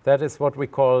 that is what we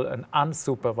call an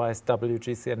unsupervised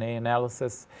WGCNA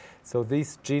analysis. So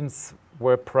these genes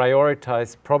were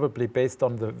prioritized probably based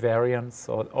on the variance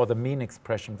or the mean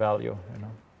expression value.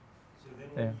 So then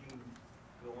when you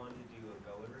go on to do a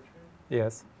Go enrichment,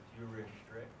 yes, do you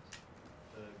restrict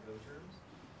the Go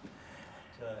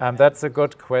terms? That's a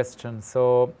good question.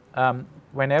 So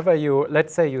whenever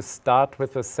let's say you start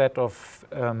with a set of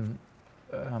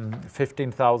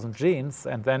 15,000 genes,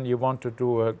 and then you want to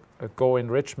do a Go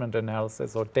enrichment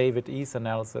analysis or David E's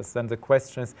analysis, then the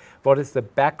question is, what is the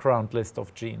background list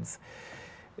of genes?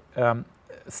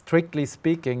 Strictly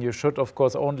speaking, you should, of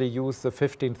course, only use the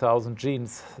 15,000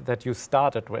 genes that you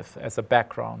started with as a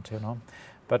background,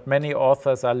 But many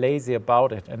authors are lazy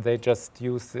about it, and they just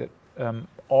use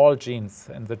all genes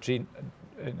in the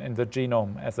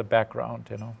genome as a background,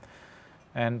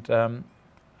 And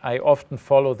I often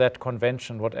follow that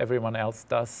convention, what everyone else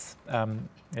does. But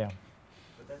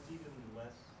that's even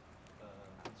less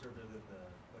conservative than the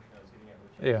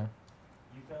Yeah.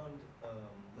 You found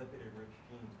lipid-enriched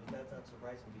genes, but that's not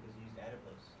surprising because you used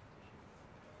adipose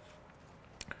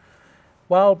tissue.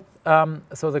 Well,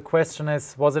 so the question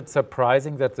is, was it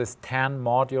surprising that this TAN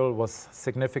module was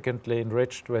significantly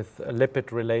enriched with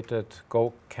lipid-related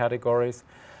GO categories?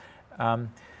 I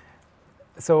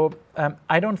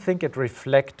don't think it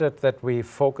reflected that we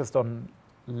focused on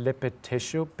lipid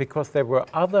tissue because there were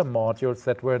other modules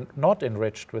that were not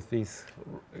enriched with these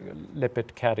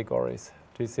lipid categories.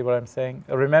 Do you see what I'm saying?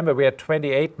 Remember, we had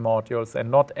 28 modules and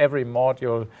not every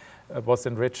module was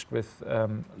enriched with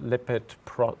lipid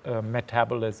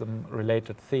metabolism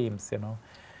related themes, you know.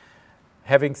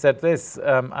 Having said this,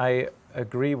 I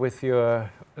agree with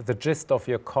the gist of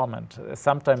your comment.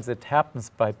 Sometimes it happens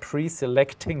by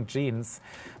pre-selecting genes.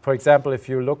 For example, if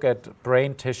you look at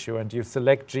brain tissue and you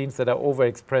select genes that are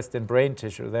overexpressed in brain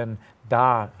tissue, then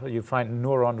you find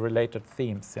neuron-related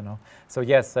themes, you know. So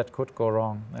yes, that could go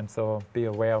wrong, and so be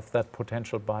aware of that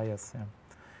potential bias.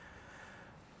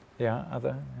 Yeah.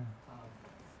 Yeah.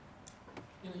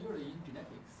 Usually in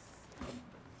genetics,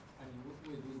 I mean,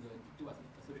 we do the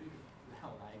association. We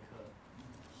have like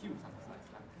huge sample size,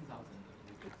 like 10,000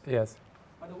 individuals. Yes.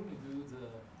 But when you do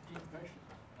the gene expression,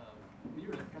 we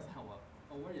usually just have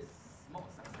a very small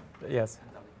subset. Yes.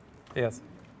 10,000 individuals. Yes.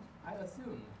 I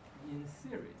assume, in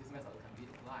theory, this method can be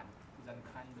applied to that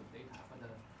kind of data. But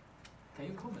can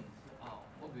you comment on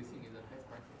what do you think is the best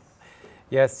practice?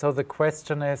 Yes, so the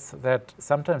question is that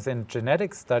sometimes in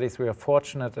genetic studies we are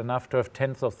fortunate enough to have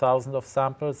tens of thousands of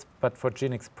samples, but for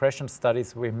gene expression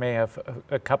studies we may have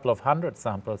a couple of hundred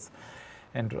samples.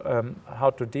 And how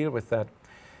to deal with that?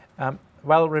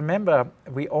 Well, remember,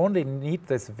 we only need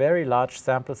this very large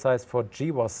sample size for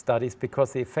GWAS studies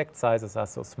because the effect sizes are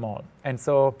so small. And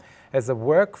so as a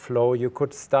workflow, you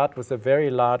could start with a very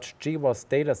large GWAS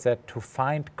data set to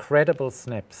find credible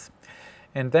SNPs.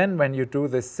 And then when you do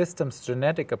this systems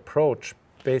genetic approach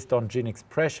based on gene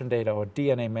expression data or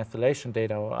DNA methylation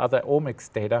data or other omics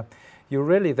data, you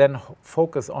really then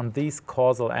focus on these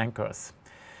causal anchors.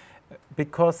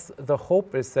 Because the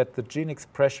hope is that the gene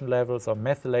expression levels or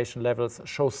methylation levels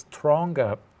show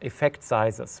stronger effect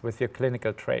sizes with your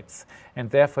clinical traits, and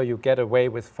therefore you get away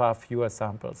with far fewer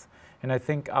samples. And I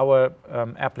think our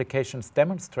applications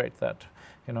demonstrate that.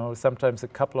 You know, sometimes a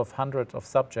couple of hundred of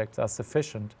subjects are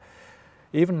sufficient.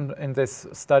 Even in this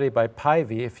study by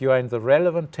Pivy, if you are in the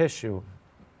relevant tissue,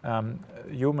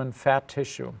 human fat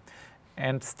tissue,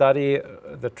 and study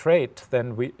the trait,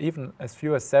 then we even as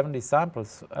few as 70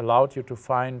 samples allowed you to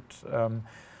find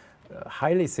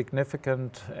highly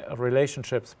significant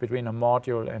relationships between a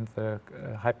module and the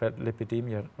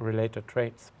hyperlipidemia-related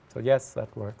traits. So yes,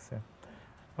 that works. Yeah.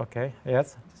 Okay.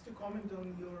 Yes. Just to comment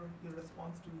on your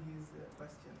response to his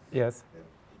question. Yes.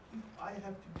 If I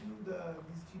have to do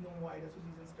these genome-wide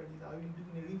association studies, I will do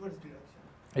in a reverse direction.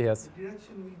 Yes. The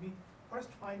direction will be first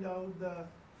find out the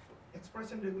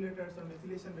expression regulators or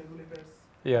methylation regulators.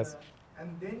 Yes. And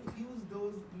then use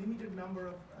those limited number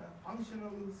of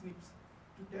functional SNPs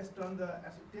to test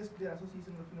their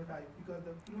association with phenotype, because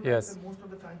the phenotypes are most of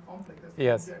the time complex as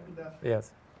compared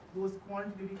to those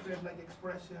quantitative traits like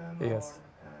expression or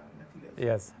methylation.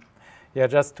 Yes. Yeah,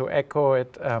 just to echo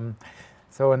it.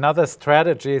 So another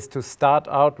strategy is to start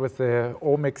out with the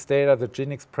omics data, the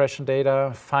gene expression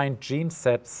data, find gene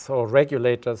sets or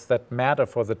regulators that matter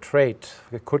for the trait.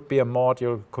 It could be a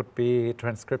module, could be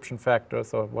transcription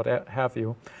factors or what have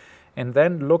you. And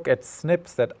then look at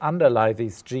SNPs that underlie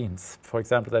these genes, for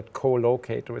example, that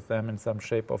co-locate with them in some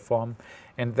shape or form.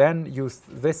 And then use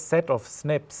this set of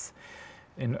SNPs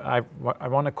I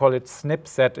want to call it SNP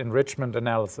set enrichment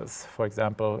analysis, for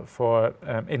example, for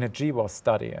in a GWAS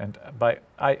study. And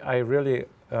I really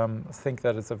think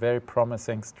that it's a very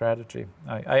promising strategy.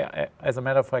 As a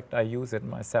matter of fact, I use it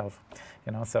myself,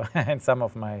 you know, so in some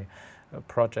of my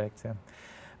projects. Yeah.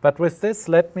 But with this,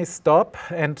 let me stop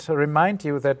and remind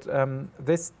you that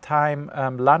this time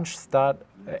lunch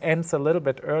ends a little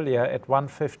bit earlier at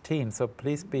 1:15. So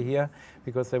please be here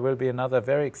because there will be another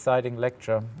very exciting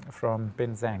lecture from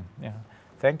Bin Zhang. Yeah.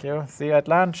 Thank you. See you at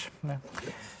lunch. Yeah.